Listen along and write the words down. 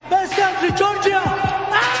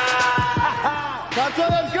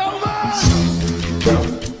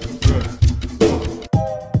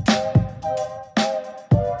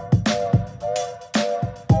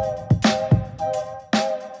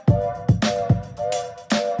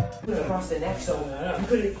across the neck, so you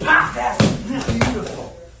could pop that. Beautiful.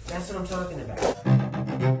 That's what I'm talking about.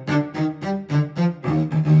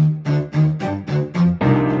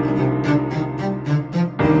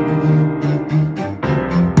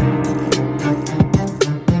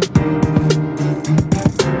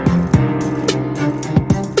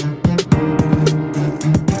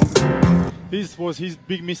 This was his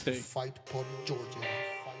big mistake. Fight for Georgia.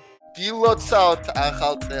 გილოცავთ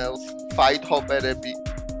ახალ წელს Fight Hopper-ები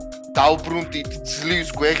დავბრუნდით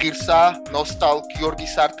ძლივს გვეღირსა ნოსტალგიორგი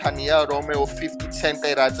სართანია რომეო 50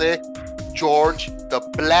 ცენტერაძე George the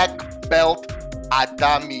Black Belt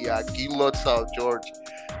ადამია გილოცავ George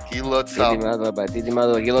გილოცავ დიდი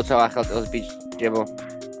მადლობა გილოცავ ახალ წელს ბიჭებო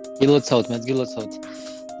გილოცავთ მეც გილოცავთ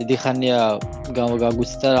დიდი ხანია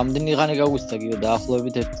გაგვიცდა რამდენი ხანი გაგვიცდა გიო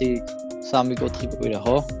დაახლოებით 1-3-4 კვირა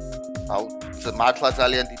ხო? აუ მართლა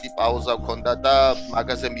ძალიან დიდი პაუზა გქონდა და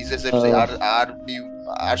მაგაზე მიზეზებზე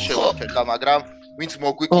არ შევაქერხა, მაგრამ ვინც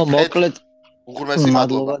მოგვიკითხეთ მოკლედ უღრმესი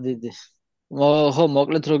მადლობა დიდი. ხო,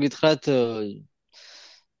 მოკლედ რო გითხრათ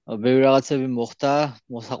ბევრი რაღაცები მოხდა,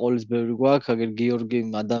 მოსაყოლის ბევრი გვაქვს, აგერ გიორგი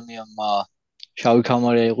ადამიანმა შავი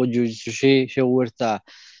კამარია იყო ჯუჯიტსუში, შეუერთდა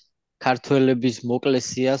ქართველების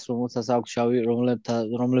მოკლესიას, რომლებსაც აქვს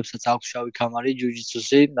შავი კამარი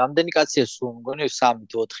ჯუჯიტსუში. რამდენი კაცია სულ მგონი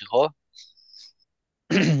 3-4 ხო?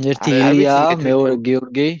 ერთი ილია, მეორე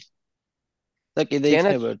გიორგი და კიდე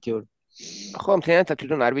იქნება ერთი-ორი. ხო, მთლიანად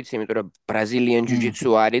თვითონ არ ვიცი, იმიტომ რომ ბრაზილიან ჯუჯიტსუ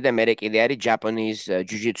არის და მე კიდე არის ჯაპონის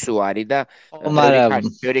ჯუჯიტსუ არის და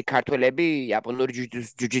ბევრი ქართველები იაპონური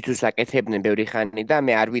ჯუჯიტსუს აკეთებდნენ ბევრი ხანი და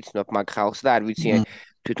მე არ ვიცნობ მაგ ხალხს და არ ვიცი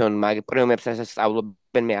თვითონ მაგ პრობლემებს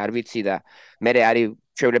ასწავლობენ მე არ ვიცი და მე არის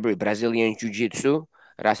ჩვეულებრივი ბრაზილიან ჯუჯიტსუ,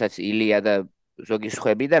 რასაც ილია და ზოგი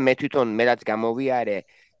სხვები და მე თვითონ მერაც გამოვიარე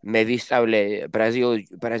მე ვისწავლე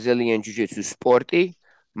ბრაზილიან ჯუჯიტსუს სპორტი,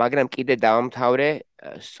 მაგრამ კიდე დავამთავრე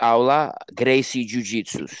სწავლა გრეისი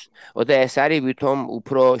ჯუჯიტსუს. და ეს არის ვითომ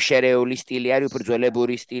უფრო შერეული სტილი არის, უფრო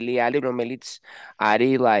ძველებური სტილი არის, რომელიც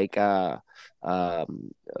არის like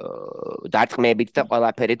დარტყმებით და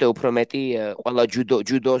ყველაფერი და უფრო მეტი ყველა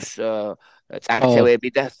ჯუდოს წარწევები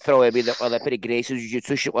და თროები და ყველაფერი გრეისი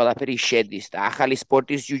ჯუჯიტსუში ყველაფერი შედის და ახალი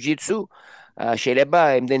სპორტის ჯუჯიტსუ შეიძლება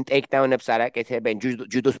იმდენ ტეიქდაუნებს არ აკეთებენ,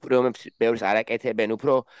 ჯუდოს პრიომებს ბევრს არ აკეთებენ,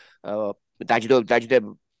 უფრო დაჯდებ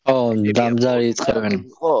დამძარი იწყებენ.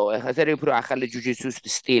 ხო, ეს არის უფრო ახალი ჯუჯიტსუს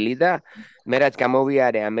სტილი და მე რაც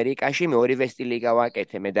გამოვიარე ამერიკაში, მე ორივე სტილი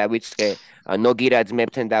გავაკეთე. მე დავიწყე ნოგირა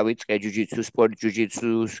ძმებთან დავიწყე ჯუჯიტსუს, სპორტ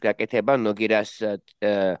ჯუჯიტსუს გაკეთება, ნოგირას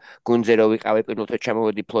გუნდზე რო ვიყავი პირველად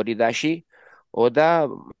ჩამოვედი ფლორიდაში და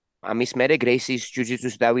ამის მერე გრეისის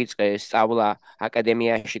ჯუჯიტსუს დავიწყე სწავლა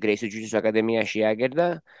აკადემიაში, გრეისის ჯუჯიტსუს აკადემიაში აგერ და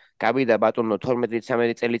გავიდა ბატონო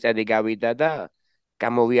 12-13 წელიწადი გავიდა და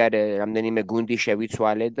გამოვიარე რამდენიმე გუნდი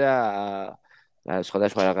შევიცვალე და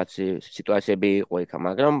სხვადასხვა რაღაც სიტუაციები იყო იქ,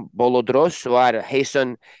 მაგრამ ბოლო დროს ვარ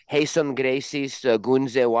ჰეისონ გრეისის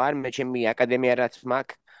გუნდზე ვარ, მე ჩემი აკადემია რაც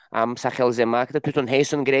მაქვს ამ სახელზე მაქვს და თვითონ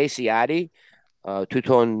ჰეისონ გრეისი არის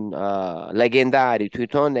თვითონ ლეგენდა არის,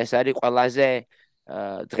 თვითონ ეს არის ყველაზე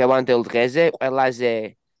დღევანდელ დღეზე ყველაზე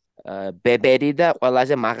ბებერი და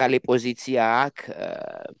ყველაზე მაღალი პოზიცია აქვს,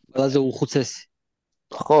 ყველაზე უხუცესი.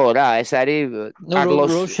 ხო რა, ეს არის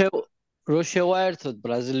კარლოს რო შევაერთოთ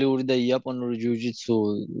ბრაზილიური და იაპონური ჯუჯიტსუ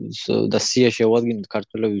და სია შევადგინოთ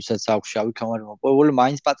ქართველები, ვისაც აქვს შავი კამარი მოპოვებული,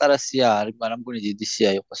 მაინც პატარა სია არის, მაგრამ მგონი დიდი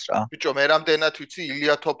სია იყოს რა. ბიჭო, მე რამდენად ვიცი,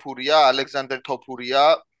 ილია თოფურია, ალექსანდრ თოფურია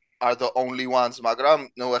are the only ones, მაგრამ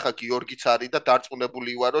ნუ ეხა გიორგიც არის და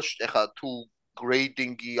დარწმუნებული ვარ, რომ ეხა თუ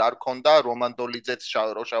grading-ი არ ქონდა, რომან დოლიძეც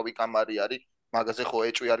შავი კამარი არის, მაგაზე ხო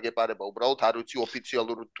ეჭვი არ გეპარება, უბრალოდ არ ვიცი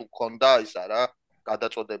ოფიციალურად თუ ქონდა ისა რა,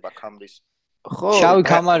 გადაწოდება კამრის. ხო, შავი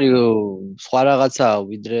კამარი სხვა რაღაცაა,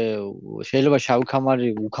 ვიდრე შეიძლება შავი კამარი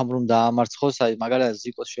უკამრომ დაამარცხოს, აი მაგალითად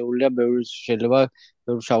ზიკოს შეუძლია შეიძლება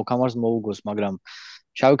ბევრი შავი კამარს მოუგოს, მაგრამ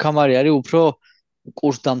შავი კამარი არის უფრო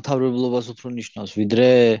კურს დამთავრებლობას უფრო ნიშნავს, ვიდრე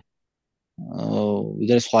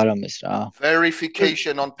სხვა რამეს რა.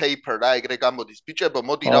 Verification on paper რა ეგრე გამოდის. ბიჭებო,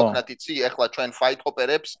 მოდი რა ვქნათ იცი, ეხლა ჩვენ Fight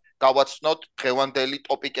Hopper-ებს გავაცნოთ დღევანდელი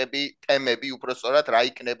ტოპიკები, თემები, უბრალოდ რა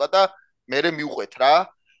იქნება და მერე მივყვეთ რა.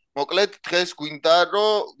 მოკლედ დღეს გვინდა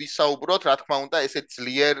რომ ვისაუბროთ, რა თქმა უნდა, ესე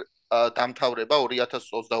ძლიერ დამთავრება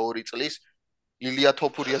 2022 წლის ილია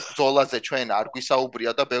თოფურიას ბრძოლაზე ჩვენ არ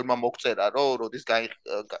გვისაუბრია და ბევრმა მოგწერა რომ როდის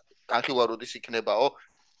განხილვა როდის იქნებაო.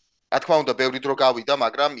 რა თქმა უნდა, ბევრი დრო გავიდა,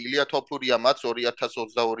 მაგრამ ილია თოფურიამაც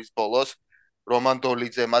 2022-ის ბოლოს რომან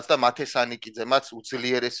დოლიძემაც და მათესანიკიძემაც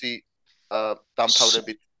უძლიერესი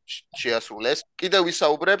დამთავრებით შეასრულეს. კიდევ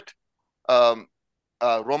ვისაუბრებთ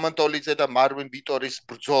რომან დოლიძე და მარვინ ვიტორის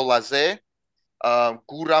ბრძოლაზე,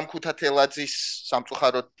 გურამ ქუთათელაძის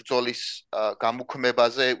სამწუხაროდ ბრძოლის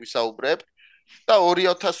გამოქმებაზე ვისაუბრებთ და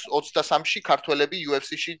 2023-ში ქართველები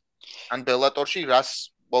UFC-ში ან Bellator-ში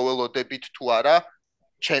რას მოველოდებით თუ არა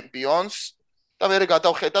ჩემპიონს და მე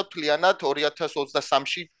გადავხედავ თლიანად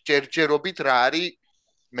 2023-ში ჯერჯერობით რა არის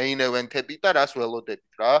main event-ები და რას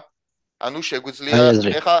ველოდებით რა. ანუ შეგვიძლია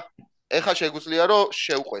ეხა შეგვიძლია რომ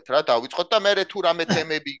შევყვეთ რა, დავიწყოთ და მე თუ რამე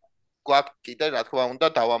თემები გვაქვს კიდე რა თქმა უნდა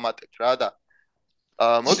დავამატებთ რა და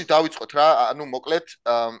მოდი დავიწყოთ რა, ანუ მოკლედ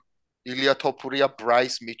ილია თოფურია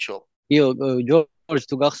Bryce Mitchell. ჯორჯ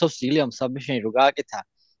თუ გახსოვს ილიამ საბმიშენი რო გააკეთა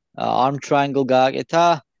arm triangle გააკეთა,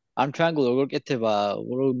 arm triangle როგორ კეთება,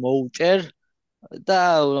 რომ მოუჭერ და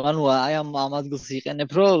ანუ აი ამ ადგილს იყენებ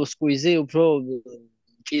რომ squeeze-ი უფრო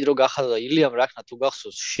ჭიდრო გახადა ილიამ რაკნა თუ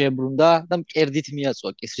გახსოვს შებრუნდა და მკერდით მიაწვა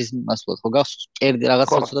კისრის მასვლად ხო გახსოვს მკერდი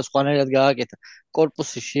რაღაცა ცოტა სხვანაირად გააკეთა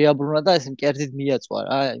კორპუსი შეაბრუნა და ეს მკერდით მიაწვა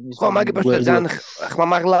რა ხო მაგი პროსტა ძალიან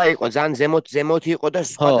ხმამაღლა იყო ძალიან ზემოთ იყო და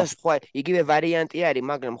სხვა იგივე ვარიანტი არის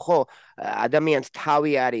მაგრამ ხო ადამიანს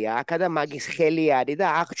თავი არის აქა და მაგის ხელი არის და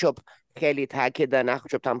აღჭობ ხელით აქედან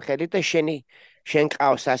აღჭობ ამ ხელით და შენ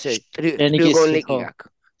ყავს ასე ტრიუგოლნიკი აქვს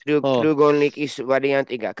ტრიუგოლნიკის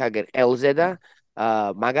ვარიანტი გაქვს აგერ ყელზე და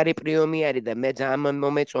მაგარი პრიომი არის და მე ძალიან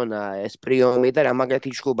მომეწონა ეს პრიომი და რა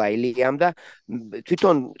მაგათი ჩხუბა ილიამ და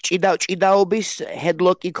თვითონ ჭიდაობის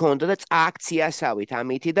headlock-ი ქონდა და წააქციასავით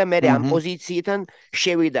ამითი და მე ამ პოზიციიდან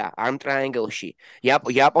შევიდა arm triangle-ში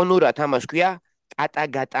იაპონურად ამას ქვია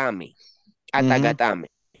კატაგატამი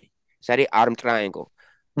სარი arm triangle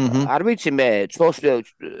არ ვიცი მე ცოლს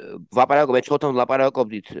ვაპარაკობ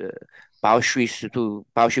ლაპარაკობდით ბავშვის თუ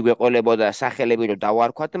ბავში გვეყოლებოდა სახელები რომ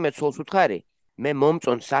დავარქვა და მე ცოლს ვთხარი მე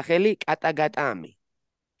მომწონ სახელი კატაგატამი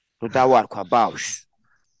რომ დავარქვა ბავშვს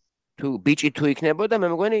თუ ბიჭი თუ იქნებოდა მე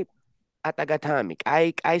მგონი კატაგატამი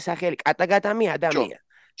კაი სახელი კატაგატამი ადამია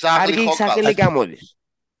კარგი სახელი გამოდის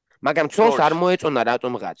მაგრამ ცოლს არ მოეწონა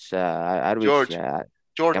რატომღაც არ ვიცი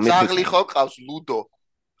ჯორჯ ზაღლი ხო ყავს ლუდო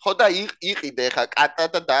ხო და იყიდე ხა კატა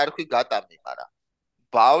და დაარქვი გატამი მაგრამ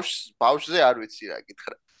ბავშვზე არ ვიცი რა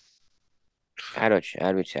გითხრა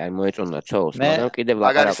არ ვიცი არ მოეწონა ცოლს მაგრამ კიდევ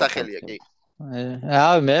მაგარი სახელია კი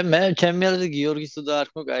მე ჩემი აზრით გიორგის თუ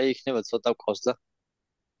დაარქმო კაი იქნება ცოტა გქოს და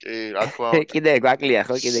კი რა თქმა უნდა კიდე გვაკლია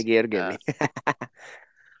ხო კიდე გიორგები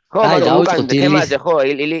ხო მაგრამ უკან თემაზე ხო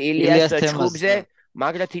ილიას ჩხუბზე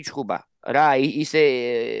მაგრად იჩხუბა რა ისე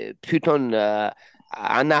თვითონ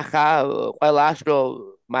ანახა ყველას რომ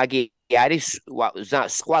მაგი არის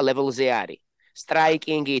სხვა level-ზე არის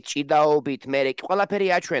სტრაიკინგი, ჭიდაობით, მე ყველაფერი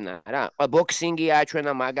აჩვენა რა. ბოქსინგი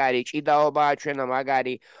აჩვენა მაგარი, ჭიდაობა აჩვენა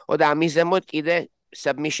მაგარი. და ამის ზემოთ კიდე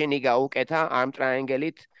submission-ი გაუკეთა arm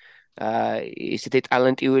triangle-ით. ისეთი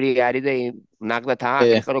ტალენტიური არის და ნაკლებად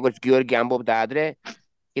ახლა როგორც გიორგი ამბობდა ადრე,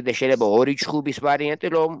 კიდე შეიძლება ორი ჩხუბის ვარიანტი,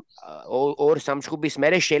 რომ ორ-სამ ჩხუბის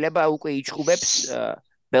მერე შეიძლება უკვე იჩხუბებს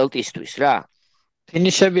ბელტისთვის რა.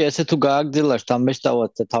 ფინიშები ესე თუ გააგრძელა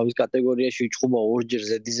შთამბეჭდავად და თავის კატეგორიაში იჭხუბა ორჯერ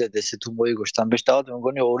ზედიზედ ესე თუ მოიგო შთამბეჭდავად მე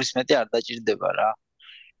მგონი ორის მეტი არ დაჭირდება რა.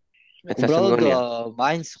 უბრალოდ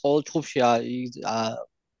მაინც ყოველ ჩხუბში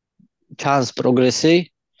ჩანს პროგრესი,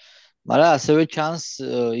 მაგრამ ასევე ჩანს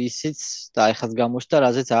ისიც და ეხაც გამოჩნდა,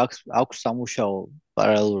 რაზეც აქვს სამუშაო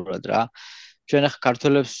პარალელურად რა. ჩვენ ახლა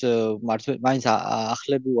ქართველებს მაინც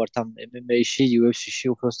ახლები ვართ ამ MMA-ში,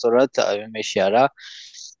 UFC-ში უბრალოდ MMA-ში არა.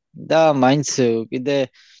 და მაინც კიდე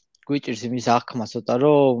გვიჭირს იმის აღქმა ცოტა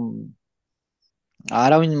რომ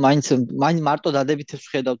არავინ მაინც მარტო დადებითებს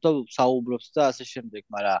ხედავთ და საუბრობს და ასე შემდეგ,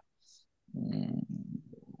 მაგრამ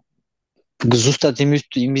ზუსტად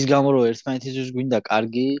იმის გამო რომ ერთმანეთისთვის გვინდა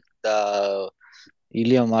კარგი და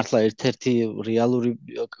ილია მართლა ერთ-ერთი რეალური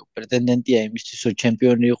პრეტენდენტია იმისთვის რომ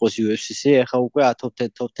ჩემპიონი იყოს UFC-ში, ახლა უკვე top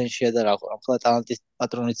 10-შია და რა ახლა ტალანტის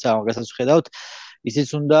პატრონიც ამასაც ხედავთ,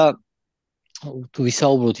 ისიც უნდა თუ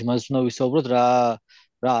ვისაუბროთ იმას უნდა ვისაუბროთ რა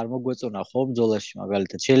არ მოგვეწონა ხო ბრძოლაში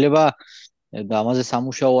მაგალითად შეიძლება და ამაზე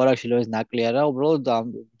სამუშაო არ აქვს შეიძლება ეს ნაკლი არა უბრალოდ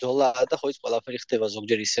ბრძოლაა და ხო ის ყველაფერი ხდება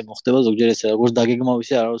ზოგჯერ ისე მოხდება ზოგჯერ ესე როგორც დაგეგმავ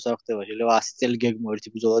ისე არავის არ ხდება შეიძლება 100 წელი გეგმო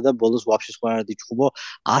ერთი ბრძოლა და ბოლოს ვაფშე სხვანაირად იჭხუბო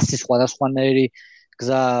 100 სხვადასხვანაირი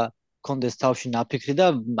გზა კონდეს თავში ნაფიქრი და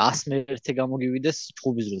 101 გამოგივიდეს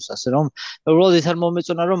ჭხუბის დროს ასე რომ უბრალოდ ის არ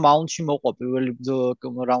მომეწონა რომ მაუნდში მოყვა პირველი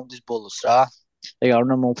რაუნდის ბოლოს რა ეგ არ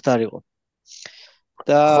უნდა მომხდარიყო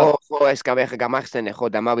და ხო ეს გამახსენე ხო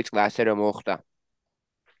დამავიწყდა ასე რომ მოხდა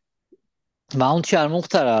მაუნტში არ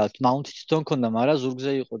მომხდარა მაუნტი თვითონ ქონდა მაგრამ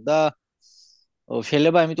ზურგზე იყო და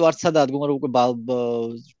შეიძლება იმიტომ არც სადადგომა რომ უკვე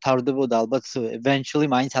თავდებოდა ალბათ eventually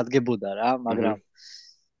მაინც ადგებოდა რა მაგრამ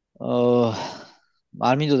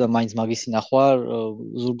არ მინდოდა მაინც მაგის ნახვა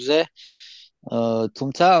ზურგზე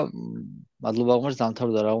თუმცა მადლობა გმირს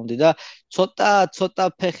დამთავრდა რაუნდი და ცოტა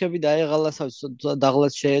ფეხები დაეღალასავ, ცოტა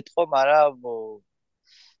დაღლაც შეეტყო, მაგრამ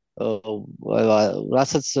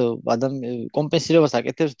რასაც კომპენსირებას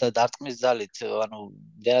აკეთებს და დარტყმის ძალით, ანუ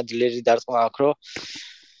დიადლერი დარტყმა აქვს, რომ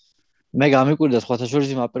მე გამიკვირდა სხვათა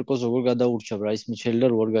შორის იმ აპერკოს როგორ გადაურჩა ბრაის მიჩელი და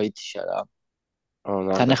როგორ გაითიშა რა.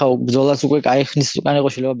 თან ახლა ბრძოლას უკვე კაი ხნის უკან იყო,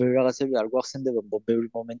 შეიძლება ბევრი რაღაცები არ გვახსენდება, ბევრი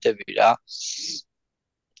მომენტები რა.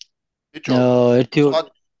 ბიჭო, ერთი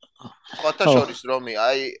სხვათა შორის რომი,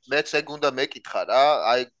 აი მეც ეგ უნდა მეკითხა რა,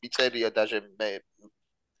 აი მიწერია დაჟე მე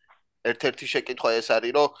ერთ-ერთი შეკითხვა ეს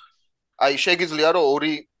არის, რომ აი შეგიძლია რომ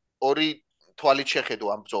ორი თვალით შეხედო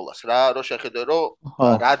ამ ბრძოლას რა, რომ შეხედო რომ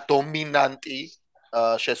რა დომინანტი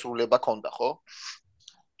შესრულება ქონდა, ხო?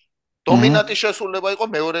 დომინანტი შესრულება იყო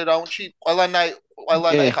მეორე რაუნდში,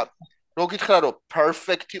 ყველანაირ ხა რო გითხრა რომ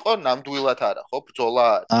perfect იყო, ნამდვილად არა, ხო? ბრძოლა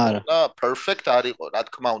და perfect არ იყო, რა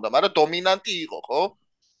თქმა უნდა, მაგრამ დომინანტი იყო, ხო?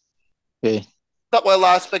 კი. და ყველა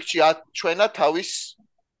ასპექტში ჩვენა თავის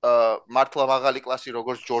მართლა მაღალი კლასი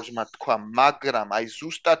როგორც ჯორჯმა თქვა, მაგრამ აი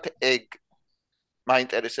ზუსტად ეგ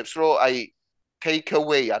მაინტერესებს, რომ აი take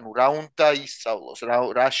away, ანუ რა უნდა ისწავლოს,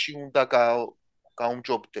 რაში უნდა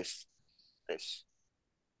გაუმჯობდეს ეს.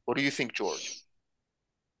 What do you think, George?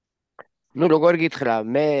 ნუ როგორ გითხრა,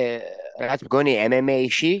 მე რაც მგონი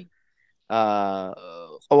MMA-ში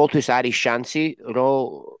ყოველთვის არის შანსი,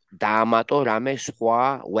 რომ დაამატო რამე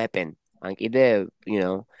სხვა weapon. ან კიდე,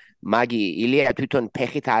 მაგი ილია თვითონ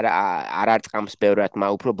ფეხით არ არწყამს ბევრად,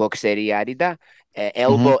 მაგრამ უფრო ბოქსერი არის და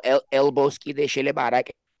elbows კიდე შეიძლება არ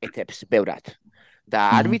აკეთებს ბევრად. და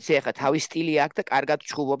არ ვიცი ახლა თავის სტილი აქვს და კარგად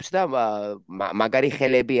ჩხუბობს და მაგარი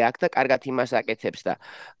ხელები აქვს და კარგად იმას აკეთებს და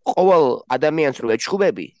ყოველ ადამიანს რო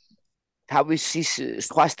ეჩხუბები თავის ის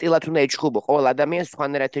სხვა სტილად უნდა ეჩხუბო, ყოველ ადამიანს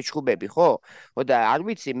სხვანაირად ეჩხუბები, ხო? და არ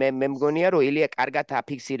ვიცი, მე მგონია რომ ილია კარგად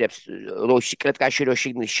აფიქსირებს, რომ სიკრეტკაში რო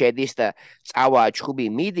შედის და წავა ჩხუბი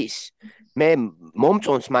მიდის, მე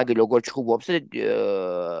მომწონს მაგი როგორ ჩხუბობს და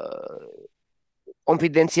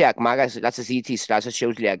კონფიდენცია აქვს მაგას, რასაც იცის, რასაც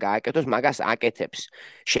შეუძლია გააკეთოს, მაგას აკეთებს.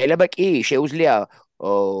 შეიძლება კი შეუძლია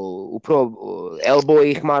უფრო elbow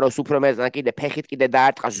იხმაროს, უფრო მეტად კიდე ფეხით კიდე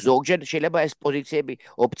დაარტყას ზოგჯერ, შეიძლება ეს პოზიციები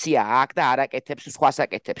ოპცია აქვს და არ აკეთებს, სხვას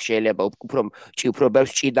აკეთებს, შეიძლება უფრო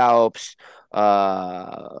ბევრს ჭიდაობს,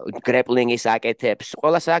 grappling-ის აკეთებს,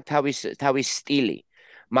 ყველას აქვს თავის სტილი.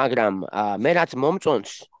 მაგრამ მე რაც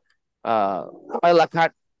მომწონს,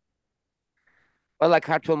 ყველა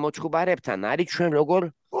ქართულ მოჩხუბარებთან არის ჩვენ როგორ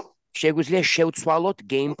შეგვიძლია შევცვალოთ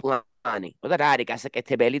game plan-ი. და რა არის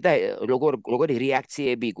გასაკეთებელი და როგორი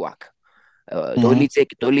რეაქციები გვაქვს.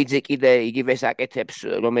 დოლიძე კიდე იგივეს აკეთებს,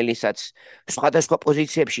 რომელიცაც სხვადასხვა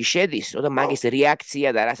პოზიციებში შედის, და მაგის რეაქცია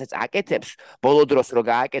და რასაც აკეთებს, ბოლო დროს რო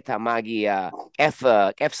გააკეთა მაგია,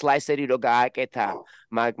 კეფ სლაისერი რო გააკეთა,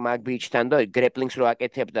 მაგ ბიჩთან და grappling-ს რო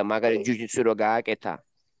აკეთებდა, მაგარი ჯუჯიტსუ რო გააკეთა.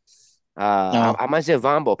 ამაზე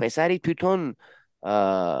ვამბობ, ეს არის თვითონ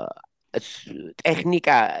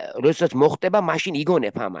ტექნიკა, როდესაც მოხდება, მაშინ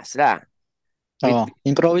იგონებ ამას რა.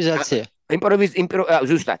 იმპროვიზაცია.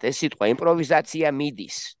 ზუსტად ეს სიტყვა, იმპროვიზაცია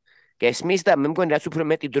მიდის. გესმის და მე მგონი რაც უფრო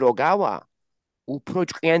მეტი დრო გავა, უფრო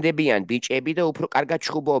ჭყიანდებიან ბიჭები და უფრო კარგად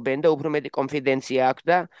ჩხუბობენ და უფრო მეტი კონფიდენცია აქვს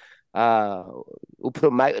და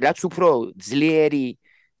რაც უფრო ძლიერი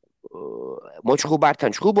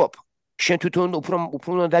მოჩხუბართან ჩხუბობ, შენ თვითონ უფრო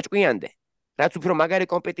უნდა დაჭკვიანდე. რაც უფრო მაგარი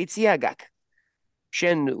კომპეტიცია გაქვს,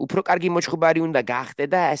 შენ უფრო კარგი მოჩხუბარი უნდა გახდე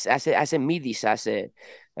და ასე მიდის, ასე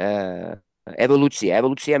ევოლუცია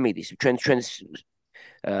მიდის. ჩვენს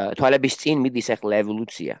თვალების წინ მიდის ახლა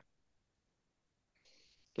ევოლუცია.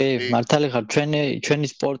 კი, მართალი ხარ, ჩვენი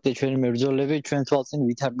სპორტი, ჩვენი მებრძოლები ჩვენ თვალწინ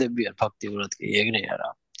ვითარდებიან ფაქტიურად კი, ეგრეა რა.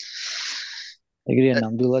 ეგრეა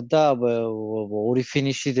ნამდვილად და ორი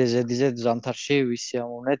ფინიში ზედიზე ზამთარში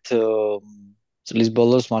ვისიამოვნეთ წლის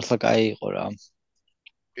ბოლოს მართლა კაი იყო რა.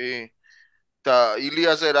 კი. და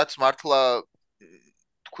ილიაზე რაც მართლა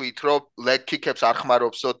თქვით, რომ leg kick-ებს არ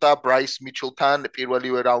ხმარობსო და Bryce Mitchell-თან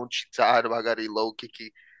პირველივე რაუნდში ძალიან მაგარი low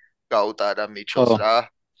kick-ი გაუტარა Mitchell-ს რა.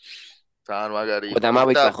 ძალიან მაგარი. და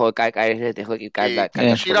მოვიდა ხო, კაი, ხო კი კარგად.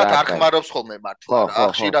 ხშირად არ ხმარობს ხოლმე მართლა რა.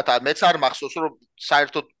 ხშირად მეც არ მახსოვს, რომ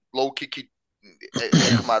საერთოდ low kick-ი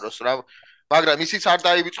ეხმაროს რა. მაგრამ ისიც არ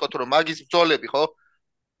დაივიწყოთ, რომ მაგის ბრძოლები ხო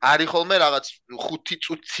არის ხოლმე რაღაც 5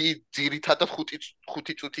 წუთი, ძირითადად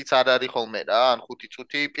 5 წუთიც არ არის ხოლმე რა, ან 5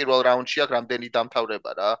 წუთი პირველ რაუნდში აქვს რამდენი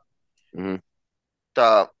დამთავრება რა. და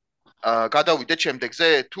გადავიდეთ შემდეგზე,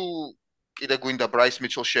 თუ კიდე გვინდა Bryce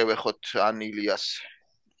Mitchell შევეხოთ ან ილიას.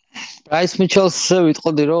 Bryce Mitchell-ს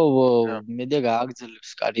ვიტყოდი, რომ იმედია გააგრძელებს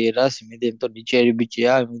კარიერას, იმედია იმიტომ ნიჭიერი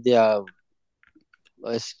ბიჭია, იმედია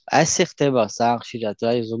ასე ხდება ძალიან ხშირად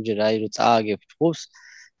რა, ზოგჯერ რომ წააგებ ჭუბს,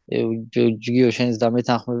 ჯგიო შენს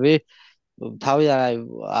დამეთანხმები, თავი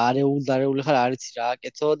არეული ხარ არ იცი რა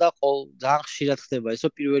აკეთო და ძალიან ხშირად ხდება ესო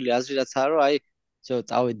პირველი აზრი რაც არა რომ აი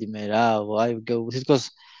წავედი მე რა აი თითქოს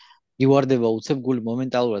ივარდება უცებ გული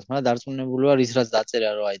მომენტალურად მაგრამ დარწმუნებული ვარ ის რაც დაწერა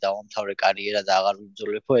რომ აი დავამთავრე კარიერა და აღარ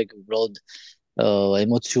ვიბრძოლებო ეგ უბრალოდ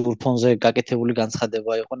ემოციურ ფონზე გაკეთებული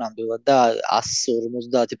განცხადება იყო ნამდვილად და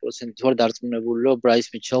 150% ვარ დარწმუნებული რომ ბრაის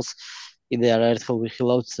მიჩელს კიდე არაერთხელ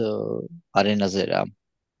ვიხილავთ არენაზე რა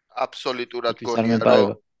აბსოლუტურად იქ ვის არ გონია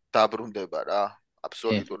მემყარება. რომ დაბრუნდება რა.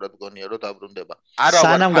 აბსოლუტურად გონია რომ დაბრუნდება. არა ვარ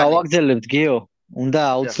სანამ ფანი. გავაგრძელებთ გიო უნდა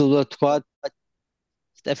Yeah. აუცილებლად თქვა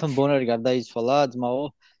სტეფენ ბონერი გარდაიცვალა ძმაო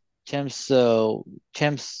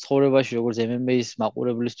ჩემს ცხოვრებაში როგორც MMA-ის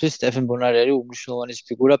მაყურებლისთვის სტეფენ ბონერი არის უმნიშვნელოვანესი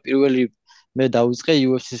ფიგურა პირველი მე დავიწყე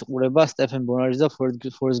UFC-ს ყურება სტეფენ ბონერის და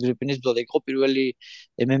ფორესტ გრიპინის ბრძოლა იყო პირველი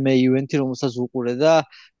MMA ივენთი რომელსაც უყურე და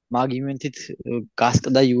მაგ ივენთით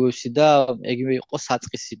გასკდა UFC და ეგ იყო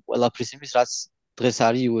საწყისი ყველაფრის იმის რაც დღეს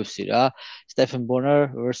არის UFC რა სტეფენ ბონერ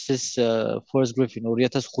versus ფორესტ გრიფინ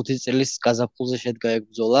 2005 წლის გაზაფხულზე შედგა ეგ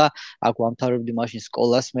ბრძოლა აქ ვამთავრებდი მაშინ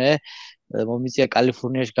სკოლას მე მომიწია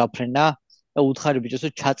კალიფორნიაში გაფრენა და უთხარი ბიჭოსო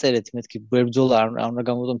ჩაწერეთ მეთქი ბრძოლა არ უნდა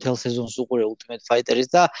გამოვიდო მთელ სეზონს უყურე Ultimate Fighter-ის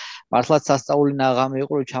და მართლაც სასწაული ნაღამე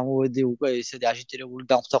იყო რომ ჩამოვედი უკვე ისეთი აშიტირებული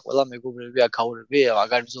დამხვდა ყველა მეგობრები აქაურები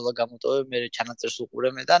მაგარი ბრძოლა გამოტოვე მე ჩანაწერს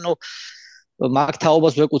უყურე მე და ნუ მაგ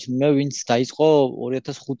თაობას ვეკუთვნი მე ვინც დაიწყო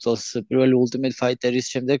 2005 წელს პირველი Ultimate Fighter-ის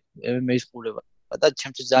შემდეგ MMA-ის ყურება და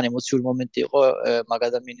ჩემთვის ძალიან ემოციური მომენტი იყო მაგ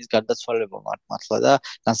ადამიანის გარდაცვალება მართლა და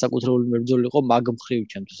განსაკუთრებული მებრძოლი იყო მაგ მხრივ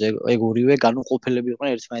ჩემთვის ეგ ორივე განუყოფელები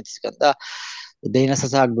იყვნენ ერთმანეთისგან და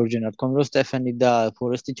დეინასაც აგბორჯე რა თქმა უნდა სტეფენი და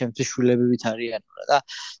ფორესტი ჩემთვის შვილებივით არიან და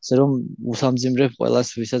ასე რომ უსამძიმრებ ყველას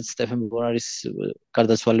ვისაც სტეფენ ბონარის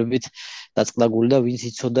გარდაცვალებით დაწყდა გული და ვინც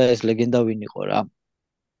იცოდა ეს ლეგენდა ვინ იყო რა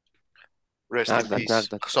Rest in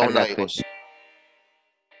peace. ხსოვნა იყოს.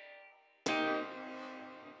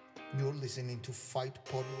 You're listening to Fight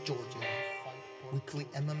Pod Georgia, weekly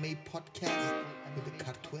MMA podcast with the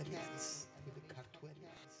Cartuelians.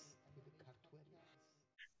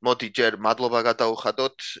 მოდი ჯერ მადლობა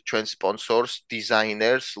გადაუხადოთ ჩვენ სპონსორს,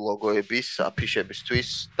 დიზაინერს, ლოგოების, აფიშებისთვის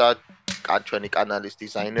და ჩვენი კანალის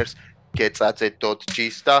დიზაინერს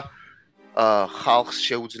getzadze.gis და ხალხს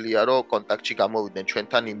შეუძლია რომ კონტაქტში გამოვიდნენ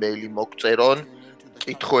ჩვენთან იმეილი მოგწერონ,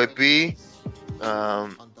 კითხვები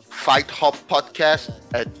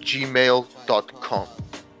fighthop.podcast@gmail.com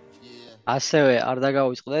ასევე არ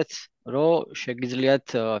დაგავიწყდეთ რომ შეგიძლიათ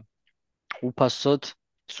უფასოდ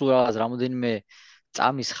სულ რაღაც რამოდენიმე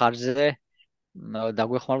წამის ხარჯზე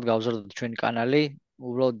დაგვეხმაროთ გავზარდოთ ჩვენი კანალი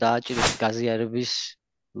უბრალოდ დააჭირეთ გაზიარების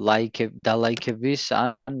ლაიქების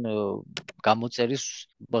ან გამოწერის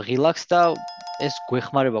ღილაკს და ეს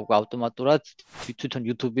გვეხმარება ავტომატურად თვითონ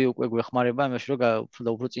YouTube-ი უკვე გვეხმარება იმაში რომ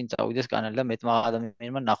უფრო წინ წავიდეს კანალი და მეტმა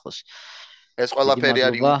ადამიანმა ნახოს ეს ყველაფერი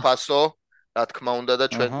არის უფასო რა თქმა უნდა და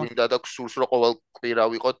ჩვენ გვინდა და გსურს რომ ყოველ კვირა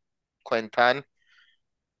ვიყოთ თქვენთან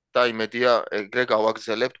და იმედია ეგრე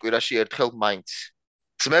გავაგზელებთ კვირაში ერთხელ მაინც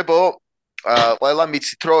ძმებო ყველა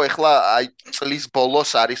მიცით რომ ეხლა აი წლის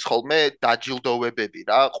ბოლოს არის ხოლმე დაჯილდოვებები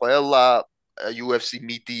რა ყველა UFC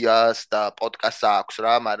მედიას და პოდკასტს აქვს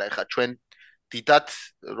რა მაგრამ ეხლა ჩვენ დიდად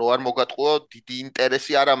რო არ მოგატყუო დიდი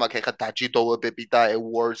ინტერესი არ მაქვს ეხლა დაჯილდოვებები და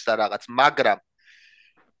awards და რაღაც მაგრამ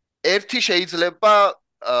ერთი შეიძლება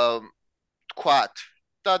თქვათ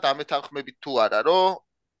და დამეთანხმებით თუ არა რომ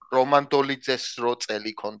რომან დოლიძეს რო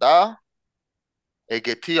წელი ქონდა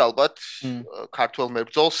ეგეთი ალბათ ქართველ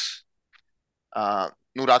მებრძოლს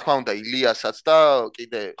ნუ რა თქმა უნდა ილიასაც და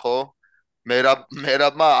კიდე ხო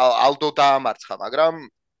მერაბმა ალდო დაამარცხა მაგრამ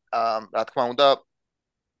რა თქმა უნდა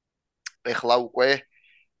ეხლა უკვე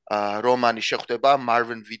რომანი შეხვდება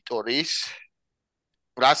მარვინ ვიტორის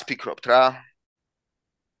რას ფიქრობთ რა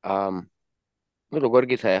ნუ როგორ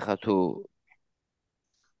გიცა ეხლა თუ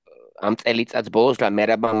ამ წელიწადს ბოლოს რა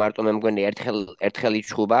მერაბმა მარტო მე მგონი ერთხელ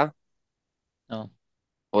იჩხუბა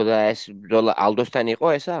და ეს ბრძოლა ალდოსთან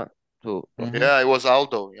იყო ესა თუ Yeah it was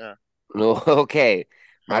Aldo yeah no okay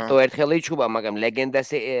მარტო ერთხელ იჩხუბა მაგრამ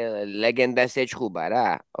ლეგენდას ეჩხუბა რა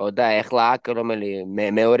და ეხლა აქ რომელი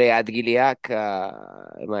მეორე ადგილი აქ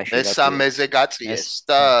მაშინ მესამეზე გაწიეს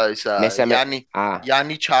და ისა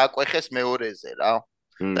იანი ჩააკვეხეს მეორეზე რა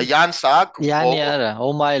და იანს აქ იანი არა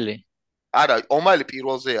ომაილი არა ომალი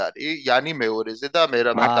პირველზე არის იანი მეორეზე და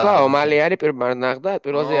მართლა ომალი არის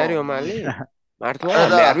პირველზე არის ომალი მართლა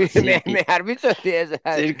მე არ ვიცოდი ეს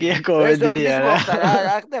ცირკია კომედია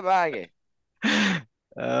რა ხდება აგე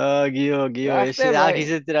გიო ეს აქ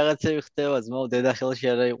ისეთი რაღაცები ხდება ძმაო დედახელში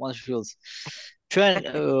არა იყვანს შვილს ჩვენ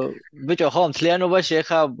ბიჭო ხო მთლიანობაში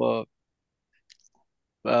ეხა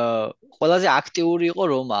ყველაზე აქტიური იყო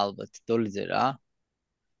რომა ალბათ დოლიძე რა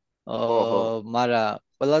მაგრამ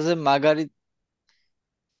ყველაზე მაგარი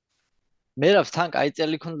მერავს თან კაი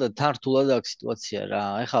წელი ქონდა თან რთულად აქვს სიტუაცია რა.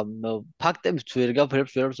 ეხლა ფაქტებს ვერ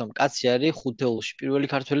გაფერებს ვერ ვსვამ. კაცი არის ხუთეულში. პირველი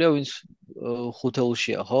ქართველია ვინც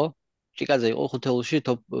ხუთეულშია, ხო? ჭიკაძე იყო ხუთეულში,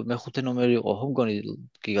 ტოპ მეხუთე ნომერი იყო, ხო მგონი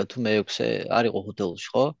გიგა თუ მეექვსე არ იყო ხუთეულში,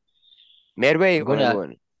 ხო? მერვე იყო მგონი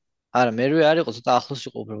მგონი. არა, მერვე არ იყო, ცოტა ახლოს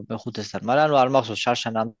იყო უბრალოდ მეხუთესთან. მაგრამ ანუ არ მახსოვს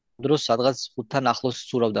შარშან ამ დროს სადღაც ხუთთან ახლოს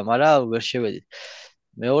ცურავდა, მაგრამ ვერ შევედით.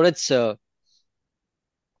 მეორეც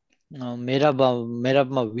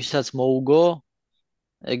მერაბმა ვისაც მოუგო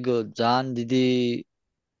ეგ ძალიან დიდი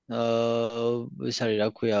ეს არის რა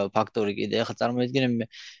ქვია ფაქტორი კიდე. ახლა წარმოიდგინე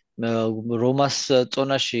რომას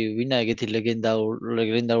წონაში ვინა ეგეთი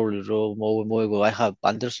ლეგენდარული რომ მოეგო. ახლა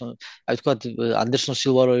ანდერსონ, აი თქვა ანდერსონ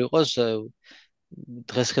სილვა რო იყოს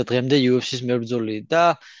დღემდე UFC-ს მებრძოლი და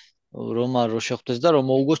რომა რო შეხვდეს და რომ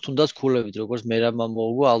მოუგოს თუნდაც ქულებით, როგორც მერაბმა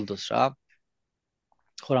მოუგო ალდოს რა.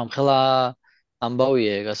 ხო რამ ხელა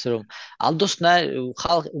ამბავია ეგ ასე რომ ალდოს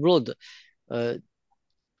ხალხი უბრალოდ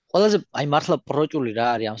ყველაზე აი მართლა პროჭული რა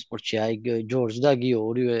არის ამ სპორტში, აი ჯორჯ და გიო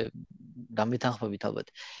ორივე დამეთანხმებით ალბათ.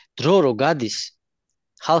 დრო რო გადის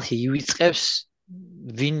ხალხი ივიწყებს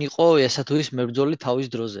ვინ იყო ესა თუ ის მებრძოლი თავის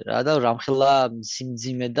დროზე რა და რამხელა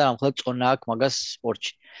სიმძიმე და რამხელა წონა აქვს მაგას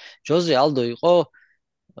სპორტში. ჯოზე ალდო იყო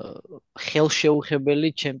ხელშეუხებელი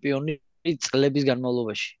ჩემპიონი წლების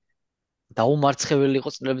განმავლობაში. დაუმარცხებელი იყო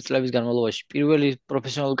წლების განმავლობაში. პირველი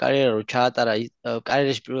პროფესიონალური კარიერა რო ჩაატარა,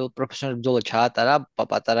 კარიერაში პირველი პროფესიონალური ბრძოლა ჩაატარა,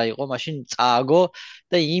 პატარა იყო, მაშინ წააგო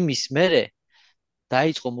და იმის მერე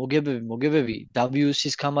დაიწყო მოგებები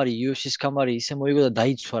WC-ს კამარი, UFC-ს კამარი ისე მოიგო და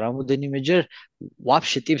დაიცვა რამოდენიმეჯერ,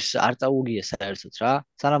 ვაფშე ტიპს არ წაუგია საერთოდ რა.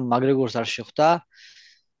 სანამ მაგრეგორს არ შეხვდა,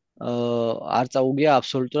 არ წაუგია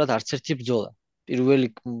აბსოლუტურად არც ერთი ბრძოლა. პირველი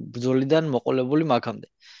ბრძოლიდან მოყოლებული მაგამდე.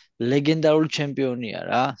 ლეგენდარული ჩემპიონია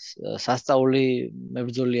რა, სასწაული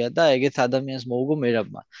მებრძოლია და ეგეთ ადამიანს მოუგო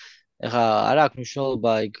მერაბმა. ეხლა არ აქვს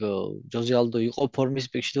მნიშვნელობა იქ ჯოზე ალდო იყო ფორმის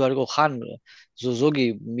პიკში თუ არ იყო ხან ზოგი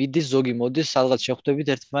მიდის ზოგი მოდის სადღაც შეხვდებით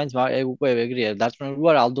ერთმანეთს ეგ უკვე ეგრეა დარწმუნებული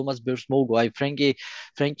ვარ ალდომას ბევრს მოუგო აი ფრენკი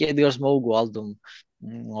ედგარს მოუგო ალდომ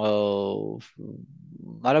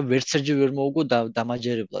მაგრამ ვერცერჯი ვერ მოუგო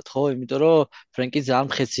დამაჯერებლად ხო იმიტომ რომ ფრენკი ძალიან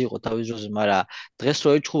მხეცი იყო თავის დროზე მაგრამ დღეს რო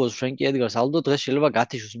ეჩხუბოს ფრენკი ედგარს ალდო დღეს შეიძლება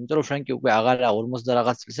გათიშოს იმიტომ რომ ფრენკი უკვე აღარა 40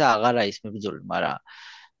 რაღაც წლისა აღარა ის მებრძოლი მაგრამ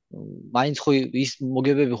მაინც ხო ის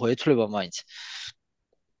მოგებები ხო ეთვლება მაინც.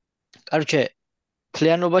 კაროჩე,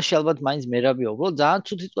 ქლიანობაში ალბათ მაინც მერაბია, უბრალოდ ძალიან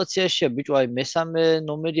ცუდ სიტუაციაშია ბიჭო, აი მესამე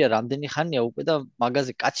ნომერია რამდენი ხანია უკვე და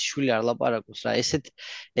მაგაზე კაცი შვილი არ ლაპარაკობს რა.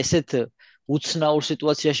 ესეთ უცნაურ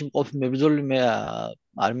სიტუაციაში მყოფი მებრძოლი მე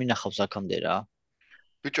არ მინახავს აქამდე რა.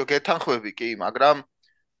 ბიჭო, გეთანხმები კი, მაგრამ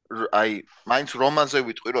აი მაინც რომანზე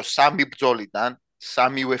ვიტყვი რომ სამი ბრძოლიდან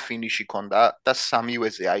სამივე ფინიში ქონდა და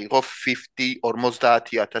სამივეზე აიღო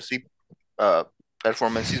 50,000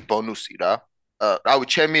 პერფორმენსის ბონუსი რა. რავი,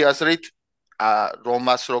 ჩემი აზრით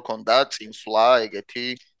რომას რო ქონდა წინსვლა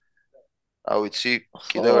ეგეთი რა ვიცი,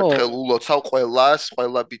 კიდევ ერთხელ ულოცავ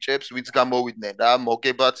ყველა ბიჭებს, ვინც გამოვიდნენ რა,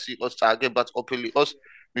 მოგებაც იყოს, წაგებაც ყოფილიყოს,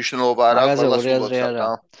 მნიშვნელობა არ აქვს ყველას ულოცავ რა.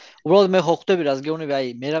 უბრალოდ მე ხო ხვდები რას გეუბნები, აი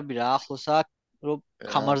მერაბი რა ახლოს აქვს რომ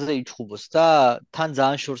ხამარზე იჩხუბოს და თან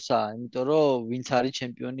ძალიან შორსაა, იმიტომ რომ ვინც არის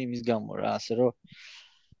ჩემპიონი იმის გამო რა, ასე რომ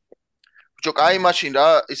ბიჭო, კაი მაშინ რა,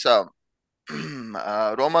 ისა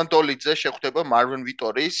რომან დოლიძე შეხვდება მარვინ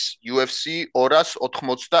ვიტორის UFC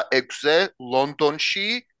 286-ზე ლონდონში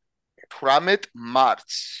 18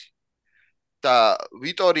 მარტს. და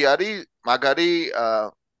ვიტორი არის მაგარი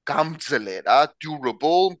გამძლე რა,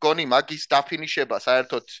 durable, მგონი მაგის დაფინიშება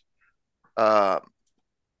საერთოდ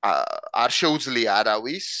არ შეუძლია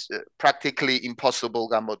არავის, practically impossible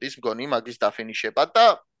გამოდის მგონი მაგის დაფინიშება და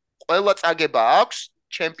ყველა წაგება აქვს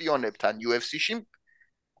ჩემპიონებთან UFC-ში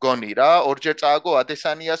მგონი რა, ორჯერ წააგო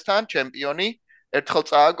ადესანიასთან ჩემპიონი, ერთხელ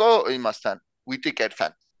წააგო იმასთან,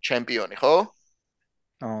 ვიტიკერთან ჩემპიონი, ხო?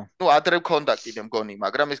 ნუ ადრე მქონდა კიდე მგონი,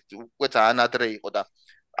 მაგრამ ეს უკვე ძალიან ადრე იყო და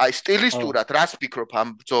აი სტილისტურად რას ფიქრობ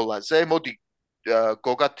ამ ბრძოლაზე? მოდი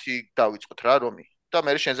გოგათი დავიწყოთ რა რომი და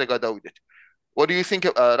მე შენზე გადავიდეთ. What do you think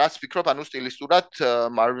რას ფიქრობ ანუ სტილისტურად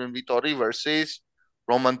Marvin Vettori versus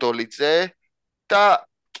Roman Dolidze და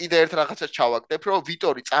კიდე ერთ რაღაცას ჩავაგდებ რომ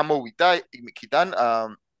ვიტორი წამოვიდა იქიდან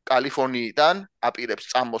კალიფორნიიდან აპირებს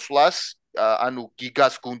წამოსვლას ანუ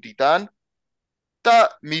გიგას გუნდიდან და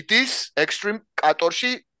მიდის Extreme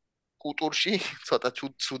კატორში კულტურში ცოტა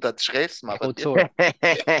ცუდად ჟღერს მაგალითად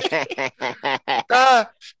და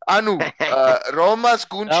ანუ რომას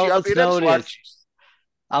გუნდში აპირებს ვარჯიშს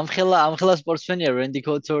ამ ხელა სპორტსმენია რენდი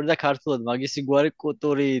კოტორი და ქართულად მაგისი გვარი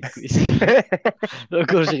კულტური იტყვის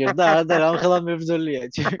როგორ ჟღერს და ამ ხელა მებრძოლია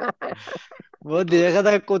მოდი ეხლა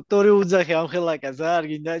და კუტური უძახი ამ ხელაკას არ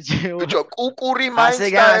გინდა ჩემო. ბიჭო, კუკური ასე მაინც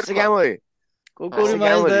ასე დაერქვა. გამოი. კუკური ასე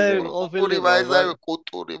მაინც გამოდის, და კუკური მაინც და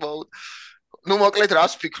კუტური მაუ. ნუ მოკლედ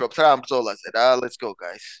რას ფიქრობთ რა ამ ბრძოლაზე რა? Let's go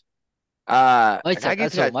guys. მაიცა რა კაცო,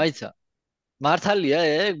 გითხრათ? მაიცა.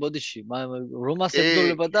 მართალია ეგ ბოდიში, რომას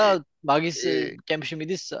ებრძოლება და მაგის კემპში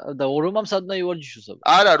მიდის და რომამ სადნა იوارჯიშოსა.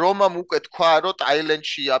 არა, რომამ უკვე თქვა, რომ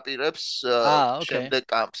ტაილენდში აპირებს ოკეი. შემდეგ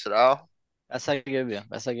კამპს რა. გასაგებია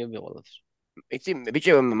ყველაფერი. იცი,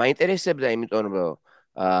 ბიჭო, მაინტერესებდა იმიტომ რომ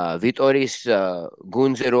ვიტორის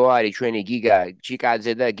გუნზე რო არის ჩვენი გიგა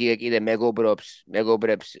ჩიკაძე და გიგა კიდე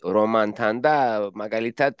მეგობრებს რომანთან და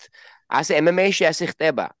მაგალითად ასე MMA-ში ასე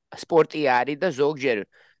ხდება. სპორტი არის და ზოგჯერ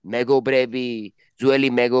მეგობრები, ძველი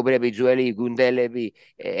გუნდელები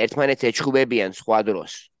ერთმანეთს ეჩხუბებიან სხვა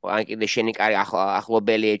დროს. ან კიდე შენი კარი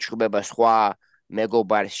ახლობელი ეჩხუბება სხვა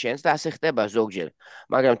მეგობარს შენს და ასე ხდება ზოგჯერ.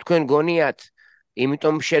 მაგრამ თქვენ გონიათ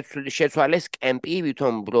იმიტომ შეცვალეს კემპი,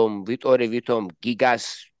 რომ ვიტორი გიგას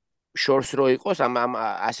შორს რო იყოს, ამ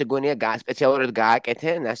ასე გონია სპეციალურად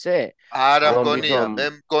გააკეთენ, ასე? არა მგონია, მე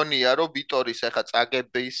მგონია, რომ ვიტორის ახლა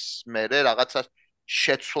წაგების მერე რაღაცა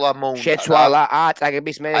შეცვლა მოუნდა. შეცვალა,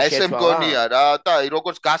 წაგების მერე შეცვალა. ესე მგონია რა და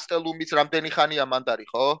როგორც გასტელუმიც რამდენი ხანია მანდარი,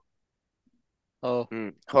 ხო?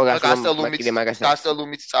 ხო,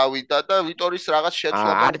 გასტელუმიც წავიდა და ვიტორის რაღაც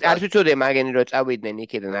შეცვლა. არ ვიცოდი მაგენი რომ წავიდნენ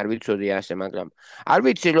იქიდან, არ ვიცოდი ასე, მაგრამ არ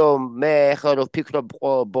ვიცი რომ მე ახლა რომ ვფიქრობ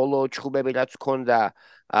ბოლო ჩხუბები რაც ქონდა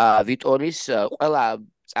ვიტორის ყველა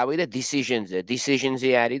წავიდა decision-ზე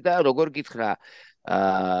არის და როგორ გითხრა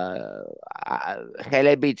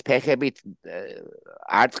ხელებით, ფეხებით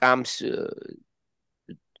არ წამს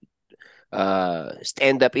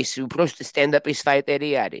stand-up-ის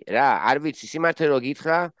ფაიტერი არის რა, არ ვიცი, სიმართლე რომ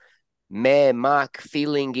გითხრა, მე მაგ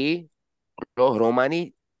feeling-ი რომ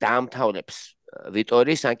რომანი დაამთავრებს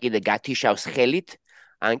ვიტორის, ან კიდე გათიშავს ხელით,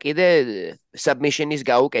 ან კიდე submission-ის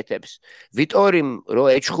გაუკეთებს. ვიტორიმ რო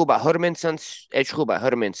ეჩხუბა ჰორმენსონს.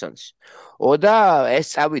 და ეს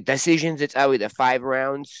წავიდა decision-ზე წავიდა 5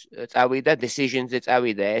 rounds წავიდა decision-ზე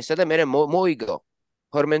წავიდა ესა და მე მოიგო.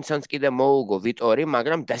 ჰორმენსონს კიდე მოუგო ვიტორი,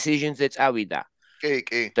 მაგრამ decision-ზე წავიდა.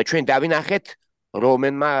 კი. და ჩვენ დავინახეთ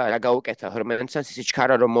რომენმა რა გაუკეთა ჰორმენსონს ისე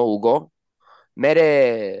ჩქარა რომ მოუგო. მე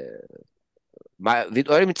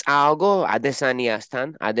ვიტორიმ წააგო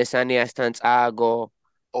ადესანიასთან წააგო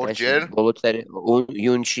ორჯერ ბოლოწელი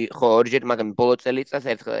იუნში ხო ორჯერ, მაგრამ ბოლო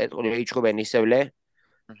წელიწადს ერთხელ იჩხუბენ ისევლე.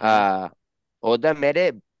 და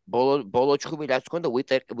მე ბოლო ჩხუბი რაც ქონდა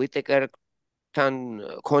ვიტეკერთან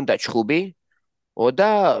ქონდა ჩხუბი.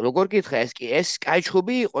 და როგორ გითხრა ეს კაი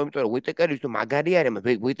ჩხუბი იყო, იმიტომ რომ ვიტეკერი თუ მაგარი არის,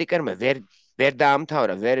 ვიტეკერმა ვერ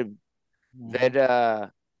დაამთავრა, ვერ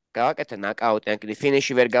გააკეთა ნაკაუტი, ან კიდე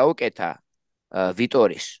ფინიში ვერ გაუკეთა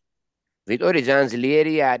ვიტორის. ვიტორი ძალიან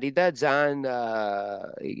ძლიერი არის და ძალიან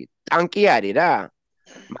ტანკი არის რა.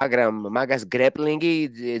 მაგრამ მაგას გრეპლინგი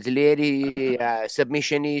ძლიერი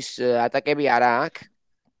submission-ის ატაკები არ აქვს.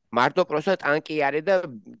 მარტო პროსტა ტანკი არის და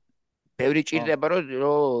ბევრი ჭირდება რომ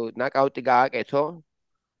ნაკაუტი გააკეთო.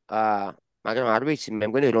 მაგრამ არ ვიცი, მე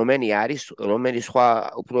მგონი რომენი სხვა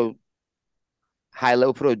უფრო high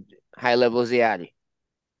level-ზე არის.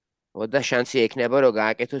 და შანსი ექნება რომ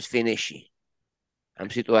გააკეთოს ფინიში. ამ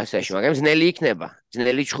სიტუაციაში, მაგრამ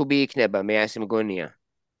ძნელი ჩხუბი იქნება, მე ასე მგონია.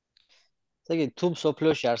 ესე იგი, თუ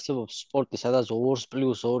სოფლიოში არსებობს სპორტი, სადაც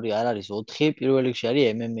 2+2 არ არის 4, პირველ რიგში არის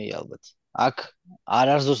MMA ალბათ. აქ არ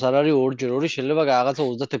არსოს არ არის 2x2, შეიძლება რაღაცა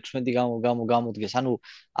 36 გამოდგეს. ანუ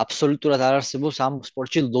აბსოლუტურად არ არსებობს ამ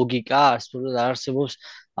სპორტში ლოგიკა, აბსოლუტურად არ არსებობს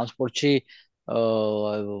ამ სპორტში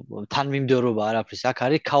თანმიმდევრობა არაფრის. აქ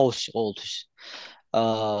არის ქაოსი ყოველთვის.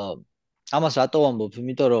 ამას რატო ვამბობ?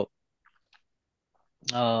 იმიტომ რომ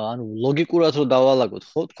ანუ ლოგიკურად რო დავალაგოთ,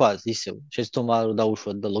 ხო, თქვა ისევ, შეცდომა რო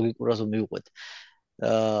დაუშვათ და ლოგიკურად რო მივყვეთ.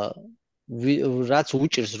 რაც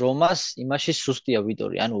უჭირს რომას, იმაში სუსტია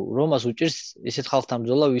ვიტორი. ანუ რომას უჭირს ისეთ ხალხთან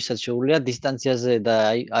ბრძოლა, ვისაც შეუძლია დისტანციაზე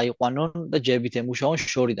და აიყვანონ და ჯებით ემუშაონ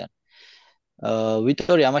შორიდან.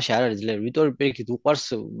 ვიტორი ამაში არ არის ძლიერი. ვიტორი პირიქით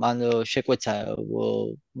უყვარს მან შეკვეცა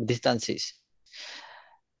დისტანციის.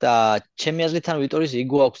 და ჩემი აზრით ან ვიტორის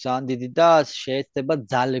იგო აქვს ძალიან დიდი და შეეცდება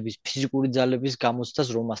ფიზიკური ძალების გამოცდას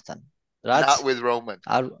რომასთან. რაც Not with Roman.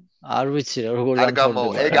 არ ვიცი რა როგორ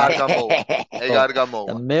გამოვიდა. ეგ არ გამოვა.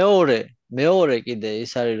 და მეორე კიდე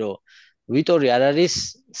ის არის რომ ვიტორი არ არის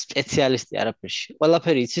სპეციალისტი არაფერში.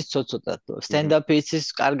 ყველაფერი იცის ცოტ-ცოტა. stand-up იცის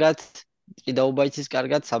კარგად, კიდაობა იცის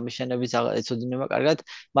კარგად, სამიშენების ეცოდინება კარგად,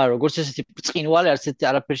 მაგრამ როგორც ესეთი ბრწყინვალე არც ერთი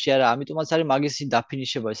არაფერში არა, ამიტომაც არის მაგისი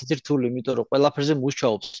დაფინიშება, ესეთი რთული, იმიტომ რომ ყველაფერზე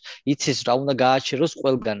მუშაობს, იცის რა უნდა გააჩეროს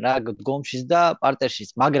ყველგან, რა დგომშიც და პარტერშიც,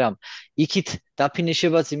 მაგრამ იქით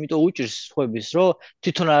დაფინიშებაც იმიტომ უჭირს სხვების, რომ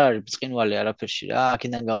თვითონ არ არის ბრწყინვალე არაფერში რა,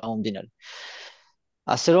 აქედან გამომდინარე.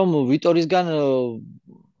 ასე რომ ვიტორისგან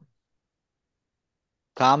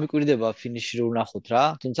გამიკვირდება ფინიში რო ვნახოთ რა,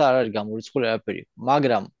 თუმცა არ არის გამორიცხული არაფერი.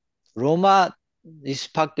 მაგრამ რომა ის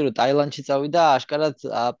ფაქტი რომ ტაილანდში წავიდა, აშკარად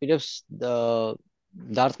აპირებს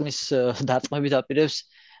დარტყმებით აპირებს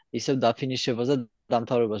ისევ დაფინიშებას და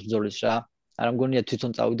დამთავრებას ბრძოლის რა. არ მგონია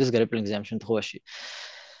თვითონ წავიდეს გრეპლინგზე ამ შემთხვევაში.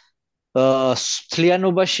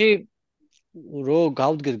 მთლიანობაში რო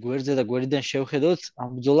გავდგეთ გვერდზე და გვერდიდან შევხედოთ ამ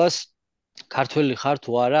ბრძოლას ქართველი ხარ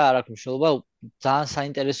თუ არა, არ აქვს მნიშვნელობა, ძალიან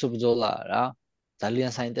საინტერესო ბრძოლაა რა.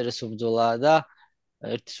 ძალიან საინტერესო ბრძოლაა და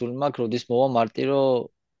ერთი სული მაქვს, როდის მოვა მარტი, რომ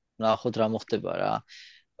ნახოთ რა მოხდება რა.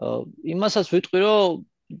 იმასაც ვიტყვი, რომ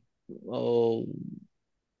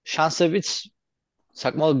შანსებიც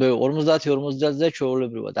საკმაოდ ბევრი 50-50-ზე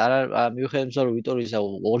ჩვეულებრივად. არა მიუხედავად იმისა, რომ ვიტორიის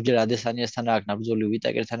ორჯერ ადესანიასთან აქვს ნაბრძოლი,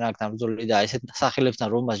 ვიტაკერთან აქვს ნაბრძოლი და ესეთ სახელებთან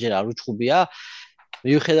რომას ჯერ არ უჩხუბია.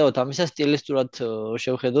 მიუხედავად ამისა, სტილისტურად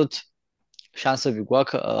შევხედოთ, შანსები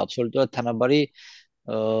გვაქვს აბსოლუტურად თანაბარი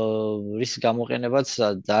რის გამოყენებაც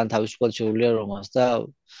ძალიან თავისუფლად შეუძლია რომას და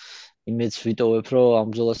იმედს ვიტოვებ, რომ ამ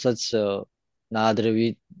ბრძოლასაც ნაადრევი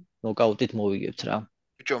ნოკაუტით მოვიგებთ რა.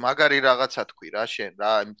 ბიჭო, მაგარი რაღაცა თქვი რა შენ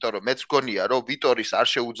რა, იმიტომ რომ მეც მგონია, რომ ვიტორის არ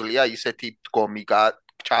შეუძლია ისეთი დგომი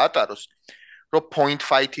ჩაატაროს, რომ point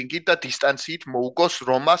fighting-ით და დისტანციით მოუგოს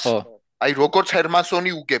რომას, აი როგორც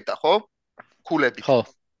ჰერმანსონი უგებდა, ხო? ქულებით. ხო.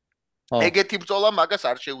 ეგეთი ბრძოლა მაგას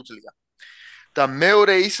არ შეუძლია. და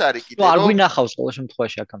მეორე ის არის კიდე რომ არ გვინახავს ყოველ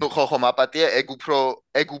შემთხვევაში აქ. ხო, მაპატია,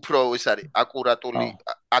 ეგ უფრო ის არის აკურატული,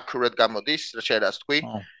 accurate გამოდის, შენ რას თქვი?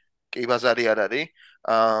 კი, ბაზარი არ არის.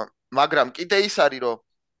 მაგრამ კიდე ის არის, რომ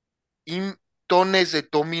იმ დონეზე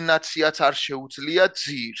დომინაციაც არ შეუძლია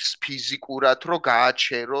ძირს ფიზიკურად რომ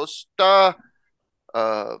გააჩეროს და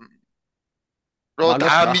რომ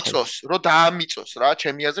დაამიწოს რა,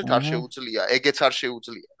 ჩემი აზრით არ შეუძლია, ეგეც არ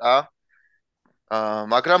შეუძლია რა.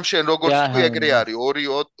 მაგრამ შენ როგორც თქვი ეგრე არის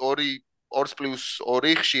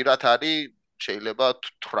 2+2 ხშირად არის, შეიძლება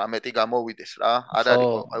 18 გამოვიდეს რა, არ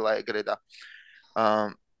არის ყველა ეგრე და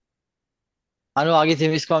ანუ აგით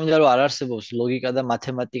იმის თქმა რომ არ არსებობს ლოგიკა და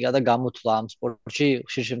მათემატიკა და გამოთვლა ამ სპორტში,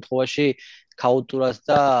 ხშირ შემთხვევაში ქაოტურად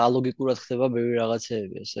და ალოგიკურად ხდება ბევრი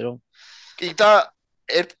რაღაცეები, ასე რომ კი და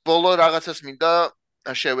ერთ ბოლო რაღაცას მინდა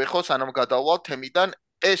შევეხო, სანამ გადავალ თემიდან,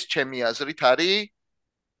 ეს ჩემი აზრით არის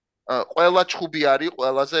ყველა ჩხუბი არის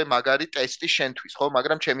ყველაზე მაგარი ტესტი შენთვის, ხო?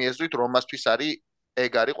 მაგრამ ჩემი აზრით რომასთვის არის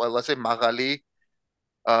ეგ არის ყველაზე მაღალი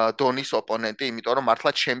დონის ოპონენტი, იმიტომ რომ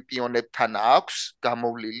მართლა ჩემპიონებთან აქვს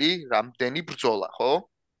გამოვლილი რამდენი ბრძოლა, ხო?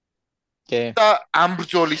 კი. და ამ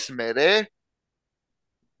ბრძოლის მერე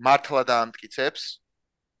მართლა დაამტკიცებს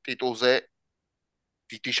ტიტულზე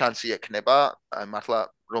დიდი შანსი ექნება, მართლა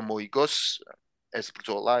რომ მოიგოს ეს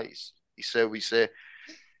ბრძოლა ისე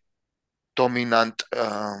დომინანტ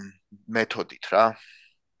მეთოდით რა.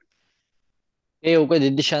 უკვე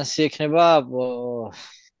დიდი შანსი ექნება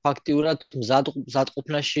ფაქტიურად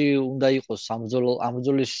მზადყოფნაში უნდა იყოს ამ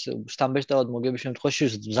ბრძოლის შთამბეჭდავად მოგების შემთხვევაში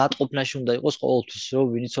მზადყოფნაში უნდა იყოს ყოველთვის, რომ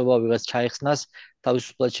ვინიცობა ვიღაც ჩაეხსნას,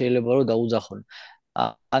 თავისუფლად შეიძლება რომ დაუძახონ.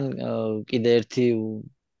 ან კიდე ერთი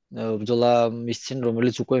ბრძოლა მისცენ,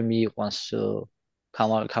 რომელიც უკვე მიიყვანს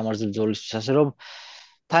ქამარზე ბრძოლისთვის, ასე რომ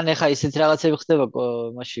თან ახლა ისეთ რაღაცები ხდება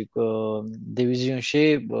მაშინ დივიზიონში,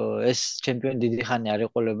 ეს ჩემპიონი დიდი ხანი არ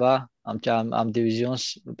ეყოლება ამ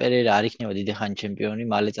დივიზიონს, პერეირა არ იქნება დიდი ხანი ჩემპიონი,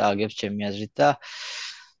 მალე წააგებს ჩემი აზრით და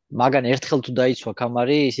მაგან ერთხელ თუ დაიცვა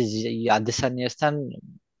ქამარი, ისე ადესანიასთან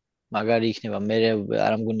მაგარი იქნება, მე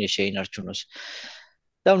არ მგონია შეინარჩუნოს.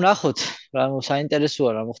 და ვნახოთ, რა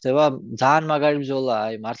საინტერესოა რა მოხდება, ძალიან მაგარი ბრძოლაა,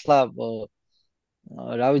 აი მართლა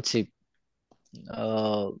რა ვიცი,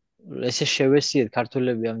 ესე შევესიეთ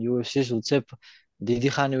ქართველები ამ UFC-ს, უცებ დიდი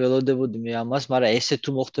ხანი ველოდებოდი მე ამას, მაგრამ ესე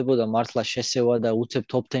თუ მოხდებოდა მართლა შესევა და უცებ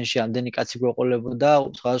top 10-ში ამდენი კაცი გვეყოლებოდა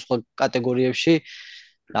სხვადასხვა კატეგორიებში,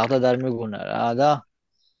 ნახდად არ მეგონა რა და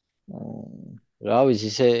რა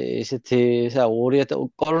ვიცი, ესეთი 2000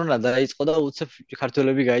 კორონა დაიწყო და უცებ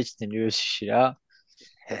ქართველები გაიჩნდნენ UFC-ში რა.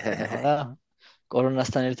 და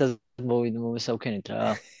კორონასთან ერთად მომესავქენით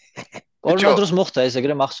რა. კორონა დროს მოხდა ეს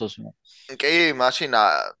ეგრე მახსოვს მე. კი, მაშინ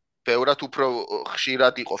ბევრად უფრო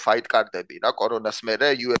ხშირად იყო ფაით კარდები რა კორონას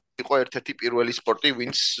მერე, UFC იყო ერთ-ერთი პირველი სპორტი,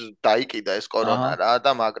 ვინც დაიკიდა ეს კორონა რა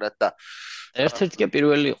და მაგრად და ერთ-ერთი კი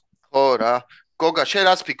პირველი იყო. ხო რა. გოგა, შენ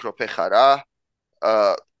რას ფიქრობ ეხა რა?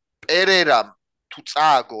 პერერამ თუ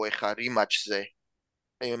წააგო ეხა რიმაჩზე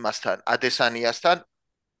იმასთან, ადესანიასთან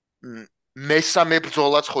მესამე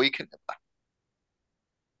ბრძოლაც ხო იქნება.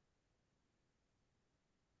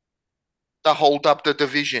 და hold up the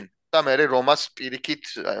division და მე რომას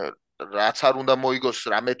პირიქით რაც არ უნდა მოიგოს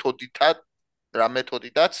რა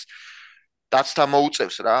მეთოდითაც დაცთა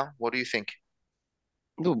მოუწევს რა. What do you think?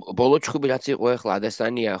 ნუ ბოლო ჩხუბი რაც იყო ახლა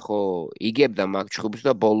ადესანია ხო იგებდა მაგ ჩხუბს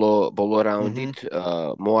და ბოლო რაუნდით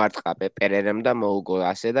მოარტყა პერერამ და მოუგო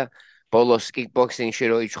ასე და ბოლოს კიკბოქსინგში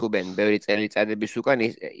რო იჩხუბენ ბევრი წელიწადების უკან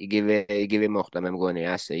იგივე მოხდა მე მგონი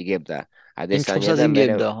ასე იგებდა ადესანია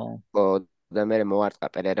და მე მოარტყა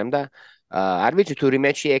პერერამ და არ ვიცი თუ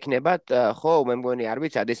რიმეჩი ექნებათ ხო მე მგონი არ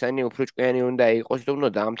ვიცი ადესანი უფრო ჭკვიანი უნდა იყოს თუ უნდა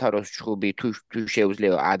დაამთავროს ჩხუბი თუ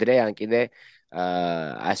შეუძლია ადრე ან კიდე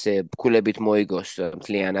ასე ფქულებით მოიგოს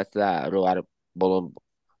მთლიანად და რო არ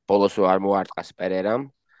ბოლოს რო არ მოარტყას პერერამ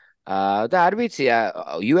და არ ვიცი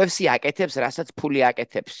UFC აკეთებს რასაც ფული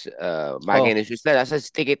აკეთებს მაგენისთვის და რასაც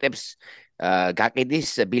ტიკეტებს გაყიდის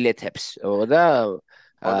ბილეთებს და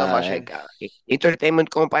entertainment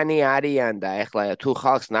კომპანია არიან და ეხლა თუ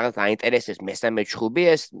ხალხს რაღაც აინტერესებს მესამე ჩხუბი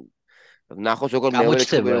ეს ნახოს როგორ მეორე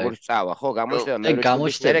ჩხუბი როგორ სწავა ხო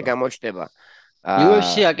გამოჩნდება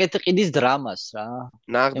UFC აკეთებს დრამას რა.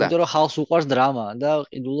 ნახდა. იმიტომ რომ ხალხს უყვარს დრამა და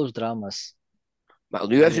ყიდულობს დრამას.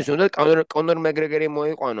 UFC-ს უნდა კონორ მეგრეგერი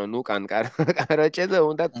მოიყვანონ უკან კაროჩე და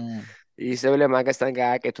უნდა ისევლე მაგასთან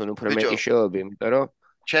გააკეთონ უფრო მეტი შოუები, იმიტომ რომ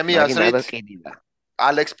ჩემი აზრით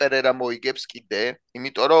ალექს პერერა მოიგებს კიდე,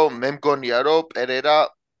 იმიტომ რომ მე მგონია რომ პერერა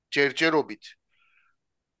ჯერჯერობით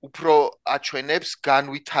უფრო აჩვენებს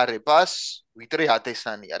განვითარებას ვიდრე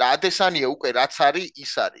ადესანია. რა ადესანია უკვე რაც არის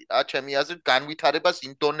ის არის რა, ჩემი აზრით განვითარებას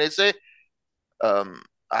ინდონეზე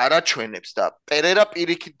არ აჩვენებს და პერერა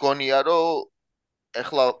პირიქით გონია რომ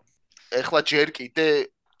ეხლა ჯერ კიდე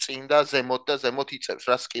წინ და ზემოთ იწევს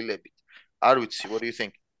რა სკილებით. არ ვიცი, what do you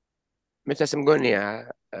think? მე ასე მგონია,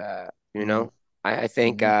 you know, I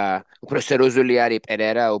think უფრო სერიოზული არის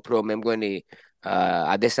პერერა, უფრო მე მგონი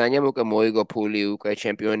ადესანიამ უკვე მოიგო ფული, უკვე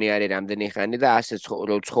ჩემპიონი არის რამდენი ხანი და ასე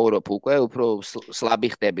ცხოვრობ უკვე, უფრო სლაბი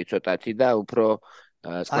ხდები ცოტათი და უფრო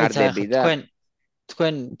წყარდები და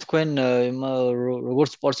თქვენ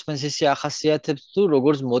როგორც სპორტსმენს ისე ახასიათებთ თუ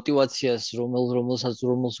როგორც მოტივაციას რომელსაც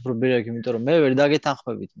უფრო ბერი აქვს, იმიტომ რომ მე ვერ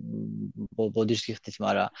დაგეთანხმებით ბოდიშს გიხდით,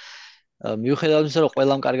 მაგრამ მიუხედავად იმისა, რომ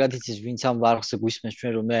ყველამ კარგად იცის, ვინც ამ ვარხზე გვისმენს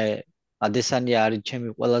ჩვენ რომ მე ადესანია არის ჩემი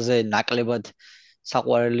ყველაზე ნაკლებად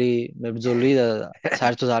საყვარელი მებრძოლი და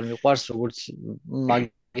საერთოდ არ მიყვარს როგორც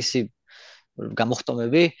მაგისი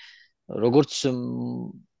გამოხტომები, როგორც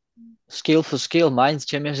skill for skill minds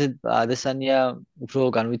ჩემი აზრით ადესანია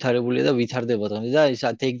უფრო განვითარებულია და ვითარდება დღემდე და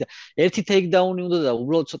ისა ერთი ტეიქდაუნი უნდა და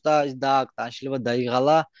უბრალოდ ცოტა დააკტა, ან შეიძლება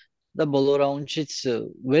დაიღალა და ბოლო რაუნდშიც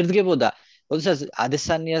ვერ დგებოდა. როდესაც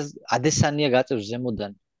ადესანია გაწევს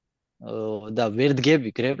ზემოდან და ვერ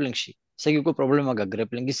დგები გრეპლინგში, ესე იგი უკვე პრობლემა გაქვს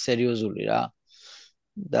გრეპლინგის სერიოზული რა.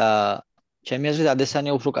 და ჩემი აზრით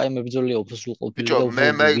ადესანია უფრო კაი მებრძოლია, უფრო სრულყოფილი და უფრო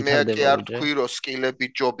ვითარდება. მე არ თქვი რომ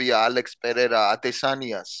სკილებით ჯობია ალექს პერერა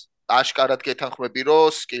ადესანიას. აშკარად გეთანხმები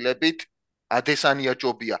რომ სკილებით ადესანია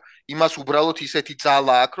ჯობია. იმას უბრალოდ ისეთი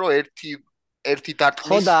ძალა აქვს რომ ერთი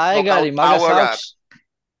დარტყმის. ხო და ეგ არის მაგას აქვს.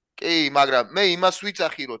 კი, მაგრამ მე იმას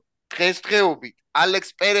ვიცახი რომ დღესდღეობით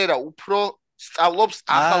ალექს პერერა უფრო სწავლობს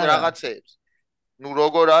ახალ რაღაცებს. ნუ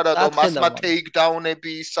როგორ არა და მასმა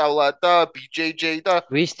ტეიქდაუნები ისწავლა და BJJ და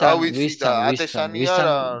ვისთან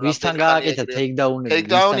გააკეთა ტეიქდაუნები?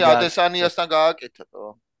 ტეიქდაუნი ადესანიასთან გააკეთა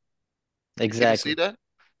თო. Exactly.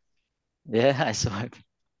 Yeah, I saw it.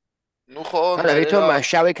 ნუ ხო, რითომ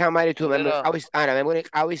შავი კამარი თუ მე ყავის, არა, მე მგონი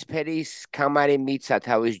ყავის ფერის კამარი მიცა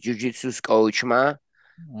თავის ჯუჯიცუს კოუჩმა.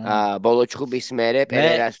 ბოლო ჩხუბის მერე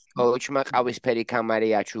პერერას კოუჩმა ყავისფერი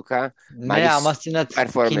კამარი აჩუქა. მე ამასწინათ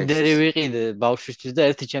კიდერი ვიყიდე ბავშვისთვის და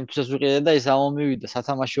ერთი ჩემთვისაც ვიყიდე და ის ამომივიდა,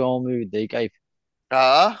 სათამაშო ამომივიდა, იკაიფე.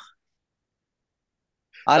 რა?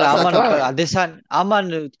 არა, ამან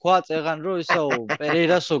თქვა წეღან რომ ისო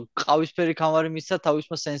პერერასო ყავისფერი კამარი მისცა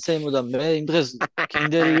თავისმა სენსეიმო და მე იმ დღეს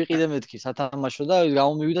კიდერი ვიყიდე მეთქი სათამაშო და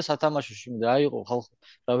გამომივიდა სათამაშოში. რა იყო ხალხო?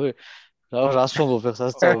 რას ვამბობ ახლა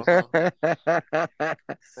სწავლობ.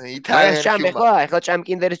 იტალიაში ჭამ ახლა ჭამ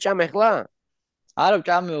კიდერის ჭამ ახლა? არა,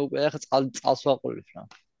 ჭამე უკვე ახლა წყალს ვაყოლებ რა.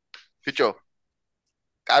 ბიჭო.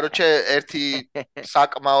 კაროჩე ერთი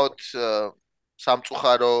საკმაოდ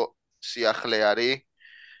სამწუხარო სიახლე არის.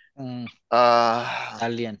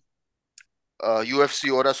 ძალიან. UFC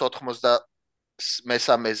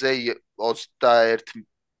 293-ზე 21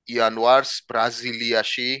 იანვარს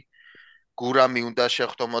ბრაზილიაში გურამი უნდა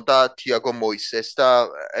შეხვდომოდა თიაგო მოისეს და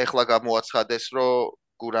ეხლა გამოაცხადეს რომ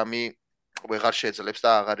გურამი ვეღარ შეძლებს და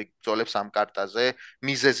აღარ იგრძოლებს ამ კარტაზე.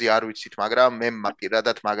 მიზეზი არ ვიცით, მაგრამ მე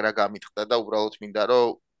პირადად მაგრა გამიტყდა და უბრალოდ მინდა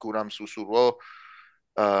რომ გურამს უსურვო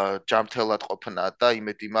ჯამთელად ყოფნა და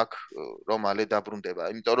იმედი მაქვს რომ მალე დაბრუნდება.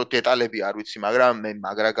 იმიტომ რომ დეტალები არ ვიცი, მაგრამ მე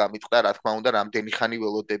მაგრა გამიტყდა, რა თქმა უნდა, რამდენი ხანი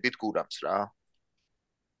ველოდებით გურამს რა.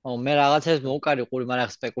 მე რაღაცას მოვკარი ყური, მაგრამ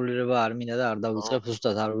სპეკულირება არ მინდა და არ დავიწყებ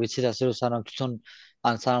ზუსტად არ ვიცით ასე რომ სანამ თვითონ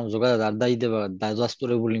ან სანამ ზოგადად არ დაიდება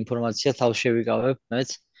დადასტურებული ინფორმაცია თავს შევიკავებ მეც.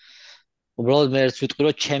 უბრალოდ მე ერთ ვიტყვი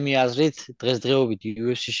რომ ჩემი აზრით დღესდღეობით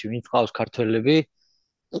UFC-ში ვინც ყავს ქართველები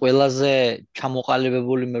ყველაზე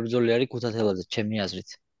ჩამოყალიბებული მებრძოლი არის ქუთათელაძე ჩემი აზრით.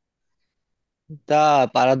 და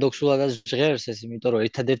პარადოქსულადაც ჟღერს ეს, იმიტომ რომ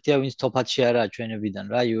ერთადერთია ვინც თოფათში არაა ჩვენებიდან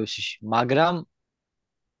რა UFC-ში, მაგრამ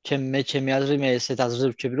ჩემი აზრი მე ესეთ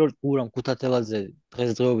აზრებს ვჩები რომ გურამ ქუთათელაძე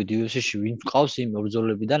დღესდღეობით UFC-ში ვინც ყავს იმ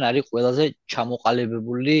მებრძოლებიდან არის ყველაზე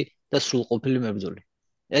ჩამოყალიბებული და სრულყოფილი მებრძოლი.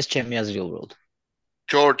 ეს ჩემი აზრია უბრალოდ.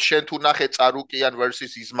 ჯორჯ, შენ თუ ნახე წარუკიან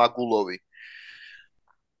versus იზმაგულოვი.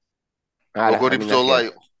 როგორი ბრძოლა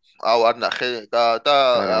იყო? აუ არ ნახე და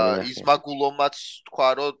იზმაგულომაც თქვა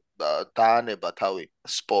რომ დაანება თავი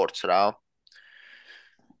სპორტს რა.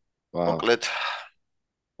 მოკლედ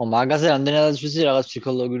მაგაზე რამდენადაც ვიცი რაღაც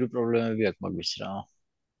ფსიქოლოგიური პრობლემები აქვს მაგის რა.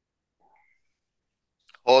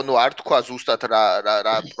 ნუ არ თქვა ზუსტად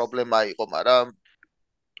რა პრობლემა იყო, მაგრამ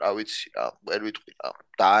რა ვიცი რა, ვერ ვიტყვი რა,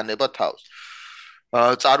 დაანება თავს.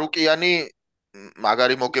 წარუკიანი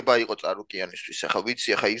მაგარი მოგება იყო წარუკიანისთვის. ახლა ვიცი,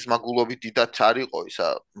 ახლა იზმაგულოვი დიდად არ იყო ისა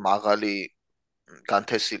მაღალი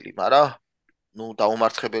განთესილი, მაგრამ ნუ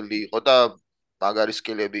დაუმარცხებელი იყო და მაგარი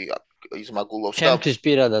სკილები იზმაგულოვს და ჩემთვის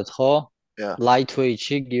პირადად ხო?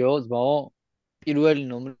 Lightweight-ში გიო ძმაო პირველი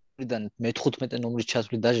ნომრიდან მე-15 ნომრის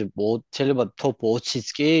ჩასვლით დაჟე შეიძლება top 20-იც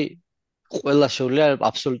კი ყველა შეუძლია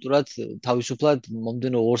აბსოლუტურად თავისუფლად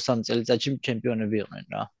მომდენო 2-3 წელიწადში ჩემპიონები იყვნენ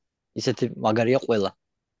რა. ისეთი მაგარია ყველა.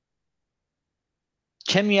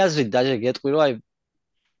 ჩემი აზრით დაჟე გეტყვი რომ აი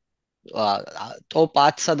top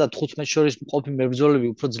 10-სა და 15 შორის მყოფი მებრძოლები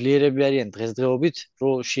უფრო ძლიერები არიან დღესდღეობით,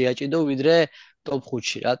 რომ შეაჭიდო ვიდრე top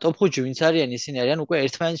 5-ში რა. top 5-ში ვინც არიან, ისინი არიან უკვე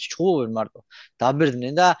ერთმანეთს ჩხუბობენ მარტო.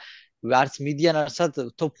 დაბერდნენ და არც მიდიან არცად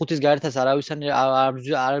top 5-ის გარეთაც არავის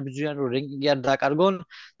არ ბიძიან რომ რენკინგი არ დაკარგონ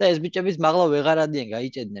და ეს ბიჭებიც მაღლა ვეღარ ადიან,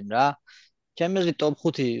 გაიჭედნენ რა. ჩემი აზრით top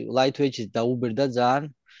 5 lightweight-ში დაუბერდა ძალიან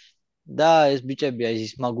და ეს ბიჭები აი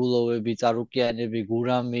ის მაგულოვები, წარუკიანები,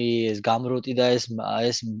 გურამი, ეს გამროტი და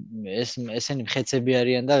ესენი მხეცები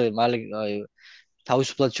არიან და მალე აი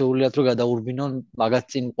თავისუფლად შეუძლიათ რომ გადაურბინონ მაგათ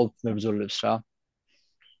წინ მყოფ მებრძოლებს რა.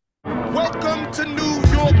 Welcome to New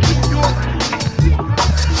York, New York.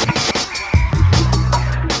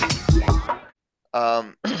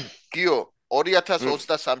 გიო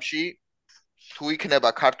 2023-ში თუ იქნება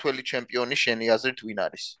ქართველი ჩემპიონი შენი აზრით ვინ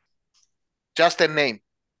არის? Just a name.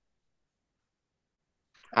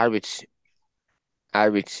 არ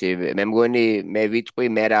ვიცი, მე მგონი მე ვიტყვი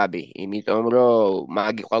მერაბი, იმიტომ რომ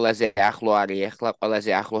მაგი ყველაზე ახლო არის, ეხლა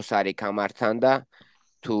ყველაზე ახლოს არის კამართან და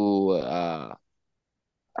თუ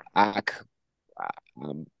აქ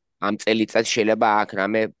ამ წელიწად შეიძლება აქ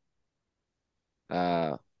რამე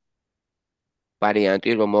ვარიანტი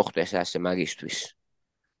რომ მოხდეს ასე მაგისტვის.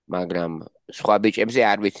 მაგრამ სხვა ბიჭებზე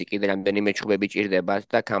არ ვიცი, კიდე რამდენიმე ჩხუბები ჭირდებათ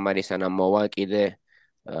და კამარი სანამ მოვა კიდე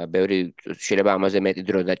ბევრი შეიძლება ამაზე მეტი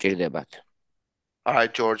დრო დაჭირდებათ.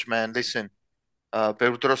 Alright George man, listen.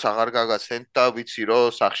 ბევრ დროს აღარ გაგაცენ და ვიცი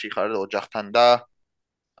რომ სახში ხარ ოჯახთან და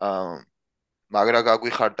მაგრა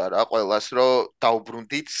გაგვიხარდა რა ყველას რომ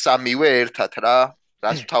დაუბრუნდით სამივე ერთად რა,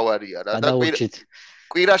 რაც თავარია რა და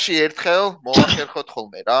კვირაში ერთხელ მოვახერხოთ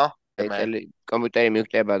ხოლმე რა. კომპიუტერი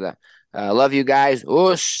მიგვტება და love you guys.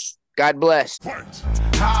 God bless. We're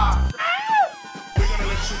gonna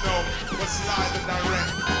let you know what's live and direct.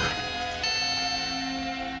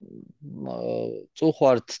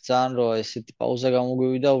 წუხვართ ძალიან რომ ესეთი პაუზა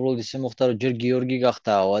გამოგვივიდა, უბრალოდ ისე მოხდა რომ ჯერ გიორგი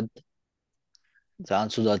გახდა ავად. ძალიან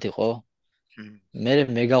ცუდად იყო.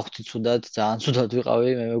 მე გავხდი ცუდად, ძალიან ცუდად ვიყავი,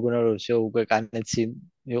 მე მეგონა რომ შე უკვე კანეცი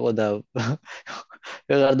იყო და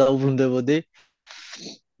ვეღარ დაუბრუნდებოდი.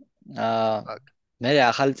 მე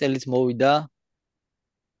ახალი წელიც მოვიდა.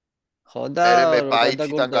 ხო და მე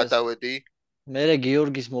ბაითიდან გადავედი. მე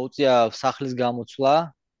გიორგის მოუწია სახლის გამოცვლა.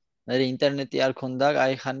 მე ინტერნეტი არ ქონდა,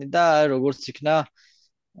 აი ხანი და როგორც იქნა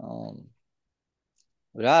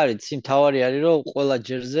რა არის, სიმთავარი არის რომ ყველა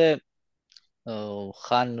ჯერზე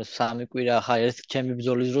ხან 3 კვირა ხა ერთ ჩემი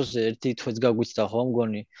ბრძოლის დროს ერთი თვეც გაგვიცდა ხო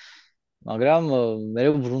მგონი. მაგრამ მე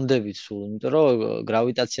ვბრუნდებით სულ, იმიტომ რომ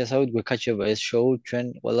გრავიტაციასავით გვექაჩება ეს შოუ ჩვენ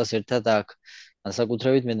ყველას ერთად აქ.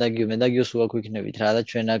 განსაკუთრებით მე და გიო სულ აქ ვიქნებით რა და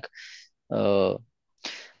ჩვენ აქ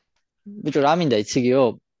ბიჭო რა მინდა იცი გიო?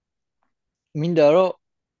 მინდა რომ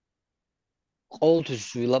ყოველთვის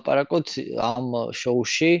ვილაპარაკოთ ამ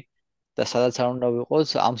შოუში და სადაც არ უნდა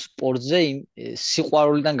ვიყოთ ამ სპორტზე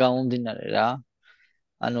სიყვარულიდან გამომდინარე რა.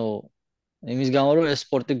 ანუ იმის გამო რომ ეს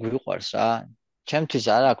სპორტი გვიყვარს რა. ჩემთვის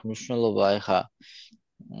არ აქვს მნიშვნელობა ეხა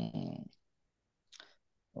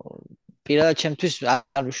პირადად ჩემთვის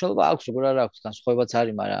არ მნიშვნელობა აქვს როგორ არ აქვს განსხვავებაც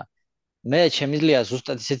არის, მაგრამ მე შემიძლია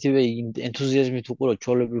ზუსტად ისეთივე ენთუზიაზმით უყურო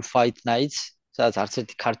ჩვეულებრივ fight nights, სადაც არც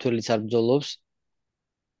ერთი ქართველიც არ ბრძოლობს.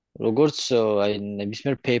 როგორც აი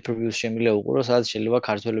ნებისმიერ pay-per-view-ს შემიძლია უყურო, სადაც შეიძლება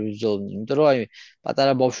ქართველები ბრძოლობდნენ. იმიტომ რომ აი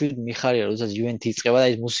პატარა ბავშვი მიხარია, როდესაც event იწყება და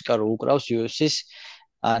ის მუსიკა რო უკრავს UFC-ს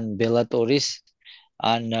ან Bellator-ის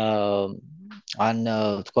ან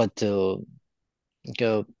თქვათ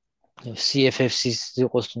CFFC-ს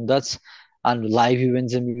იყოს თუნდაც ან live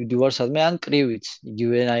event-ზე მივიდივარ სადმე ან კრივით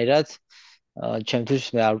იგივენაირად ჩემთვის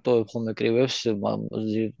მე არ ვტოვებ ხოლმე კრივებს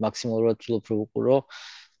მაქსიმალურად ვცდილობ რომ ვუყურო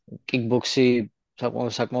kickbox-ი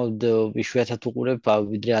საკმაოდ იშვიათად ვუყურებ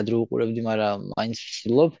ვიდრე ადრე ვუყურებდი მაგრამ მაინც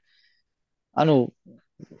ვცდილობ ანუ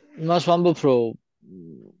იმას ვამბობ რომ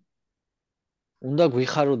უნდა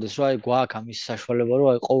გვიხაროდეს რომ აი გვაქვს ამის საშუალება რომ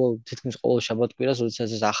აი თითქმის ყოველ შაბათ-კვირას როდესაც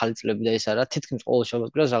ეს ახალი წლები და ეს არა თითქმის ყოველ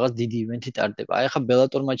შაბათ-კვირას რაღაც დიდი ივენთი ტარდება. აი ხა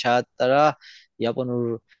Bellator-მა ჩაატარა იაპონურ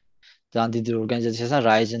ძალიან დიდი ორგანიზაციასთან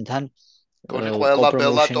Ryzen-თან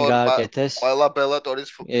ყველა Bellator-ის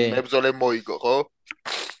მებრძოლე მოიგო, ხო?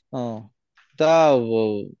 და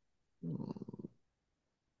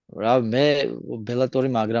რა მე Bellator-ი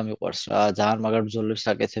მაგრამ მიყვარს რა ძალიან მაგარ ბრძოლებს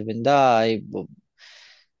აკეთებენ და აი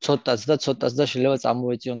ცოტაც და შეიძლება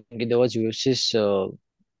წამოვეწიონ კიდევაც UFC-ს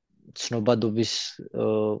ცნობადობის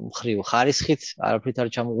მხრივ ხარისხით, არაფრით არ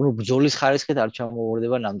ბრძოლის ხარისხით არ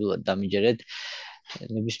ჩამოვარდება ნამდვილად დამიჯერეთ.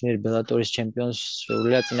 ნებისმიერ Bellator-ის ჩემპიონს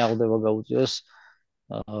შეუძლია წინააღმდება გაუწიოს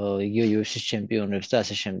იგივე UFC-ის ჩემპიონებს და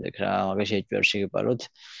ასე შემდეგ რა, მაგაში ეჭვი არ შეგეპაროთ.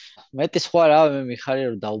 მეტი სხვა რა, მე მიხარია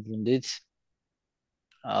რომ დაუბრუნდით.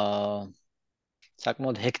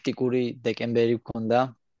 საკმაოდ ჰექტიკური დეკემბერი გქონდა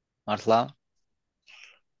მართლა.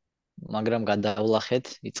 მაგრამ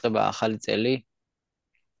გადავლახეთ, იწყება ახალი წელი.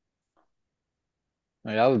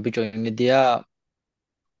 რა ბიჭო, იმედია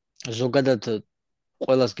ზოგადად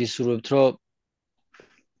ყველას გისურვებთ, რომ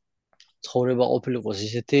ცხოვრება ყოფილიყოს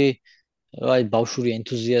ისეთი, აი ბავშვური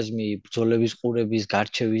ენთუზიაზმი, ბრძოლების ყურების,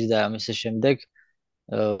 გარჩევის და ამასე შემდეგ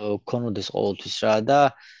გქონოდეს ყოველთვის რა და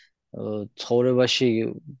ცხოვრებაში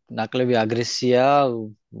ნაკლები აგრესია,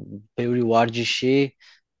 ბევრი ვარჯიში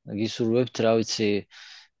გისურვებთ, რა ვიცი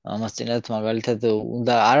ამას წინათ მაგალითად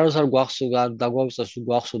უნდა არავის არ დაგვაგვიწევს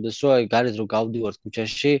გვახსოვდეს რომ აი გარეთ რომ გავდივართ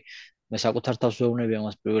ქუჩაში მე საკუთარ თავს ვეუბნები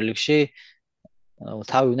ამას პირველ რიგში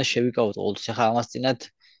თავი უნდა შევიკავოთ ყოველთვის ახლა ამას წინათ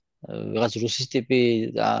ვიღაც რუსის ტიპი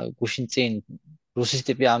გუშინ წინ რუსის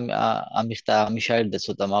ტიპი ამიხდა ამიშარდა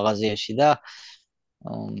ცოტა მაღაზიაში და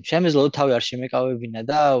შემეძლო თავი არ შემეკავებინა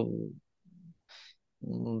და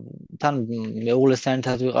თან მეუღლესთან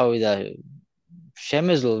ერთად ვიყავი და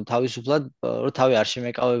შემეძლო თავისუფლად რომ თავი არ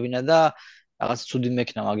შემეკავებინა და რაღაც ცუდი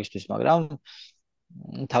მექნა მაგისთვის, მაგრამ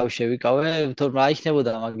თავი შევიკავე, თორემ რა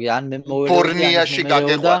იქნებოდა მაგი ან მე მოვერეოდი ბორნიაში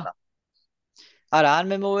გაგეყვანა. არა, ან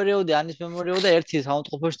მე მოვერეოდი, ან ის მე მოვერეოდა, ერთი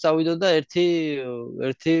საუნდტროფოში წავიდო და ერთი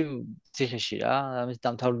ციხეში რა, ამის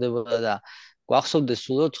დამთავრდებოდა და გვახსოვდეს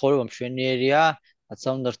სულ რომ ცხოვრება მშვენიერია, რაცა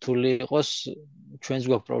უნდა რთული იყოს, ჩვენს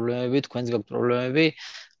გვაქვს პრობლემები, თქვენს გვაქვს პრობლემები.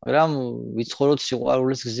 მაგრამ ვიცხოვროთ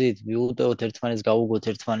სიყვარულის გზით, ვიუტევოთ ერთმანეთს, გავუგოთ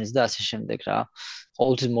ერთმანეთს და ასე შემდეგ რა.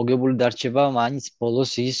 ყოველთვის მოგებული დარჩება მაინც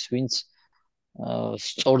ბოლოს ის, ვინც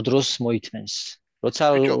სწორ დროს მოითმენს. როცა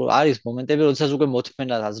არის მომენტები, როდესაც უკვე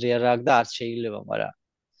მოთმენად აზრი არ აქვს და არც შეიძლება, მაგრამ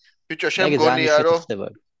ბიჭო, შენ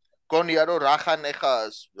გონია რომ რახან ეხა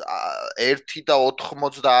 1 და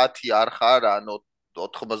 90 არ ხარ, ანუ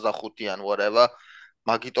 85-ან whatever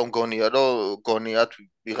მაგიტომ გონიათ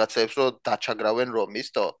ვიღაცებს რომ დაჩაგრავენ რომის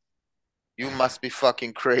თო You must be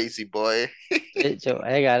fucking crazy boy.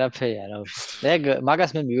 ეგ არაფერი არა. ეგ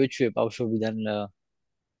მაგას მე მივეჩვიე ბავშვობიდან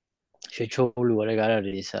შეჩოული ვარ, ეგ არ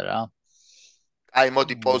არის ისა რა. აი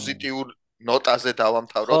მოდი პოზიტიურ ნოტაზე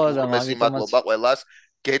დავამთავროთ. უმეტესი მადლობა ყველას.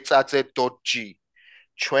 გეწაძე .g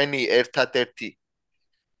ჩვენი ერთადერთი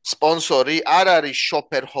სპონსორი არ არის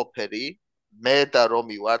შოფერ ჰოპერი, მე და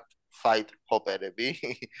რომი ვართ fight hopper-ები.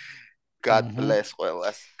 God bless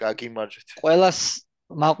ყველას. გაგიმარჯვეთ. ყველას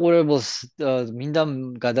მაყურებელს მინდა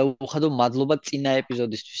გადავუხადო მადლობა წინა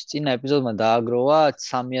ეპიზოდისთვის. წინა ეპიზოდმა დააგროვა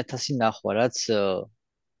 3000 ნახვა, რაც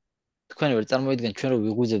თქვენ ვერ წარმოიდგენთ ჩვენ რო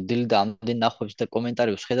ვიღვიძებთ დილით და ამდენ ნახვებს და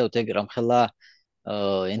კომენტარებს ხედავთ, ეგ რამხელა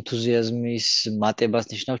ენთუზიაზმის მატებას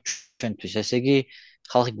ნიშნავს ჩვენთვის. ესე იგი,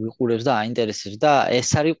 ხალხი გვიყურებს და აინტერესებს და ეს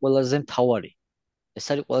არის ყველაზე მთავარი. ეს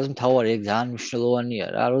არის ყველაზე მთავარი, ეგ ძალიან მნიშვნელოვანია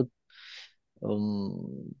რა, რომ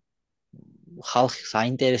ხალხს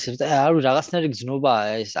აინტერესებს და არ ვიცი რაღაცნაირი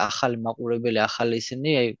გზნობაა ეს ახალი მაყურებელი, ახალი ისინი,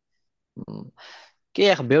 აი კი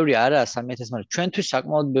ახლა ბევრი არაა 3000, მაგრამ ჩვენთვის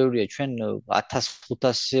საკმაოდ ბევრია, ჩვენ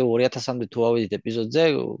 1500, 2000-მდე თუ ავიდით ეპიზოდზე,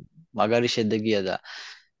 მაგარი შედეგია და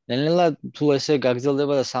ნელ-ნელა თუ ესე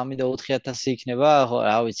გაგრძელდება და 3 და 4000 იქნება, ხო,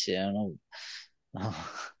 რა ვიცი, ანუ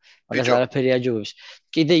მაგას არაფერი აჯობებს.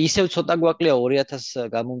 კიდე ისევ ცოტა გვაკლია 2000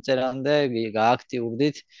 გამომწერამდე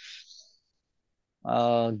გააქტიურდით.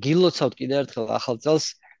 გილოცავთ კიდე ერთხელ ახალ წელს.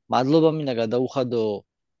 მადლობა მინდა გადაუხადო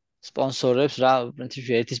სპონსორებს, რა,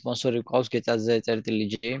 პრინციპში ერთი სპონსორი გვყავს გეწაზე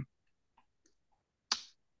წერტილი-G.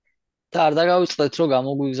 და არ დაგავიწყდეთ, რომ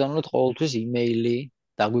გამოგვიგზავნოთ ყოველთვის იმეილი,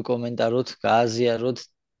 დაგვიკომენტაროთ, გააზიაროთ,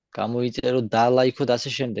 გამოიწეროთ, დალაიქოთ ასე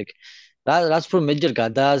შემდეგ. რაც უფრო მეტჯერ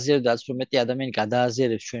გადააზიარებთ, რაც უფრო მეტი ადამიანი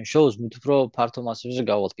გადააზიარებს ჩვენ შოუს, მით უფრო ფართო მასშტაბზე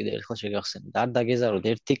გავალთ კიდე ერთხელ შეგახსენებთ. არ დაგეზაროთ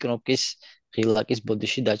ერთი კნოპკის ღილაკის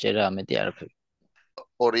ბოდიში დაჭერა ამეტი არაფერი.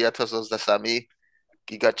 2023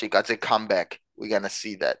 გიგაჭიკაძე comeback. We're going to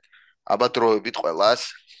see that. აბა დროებით ყველას.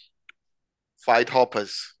 Fight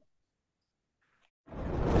Hoppers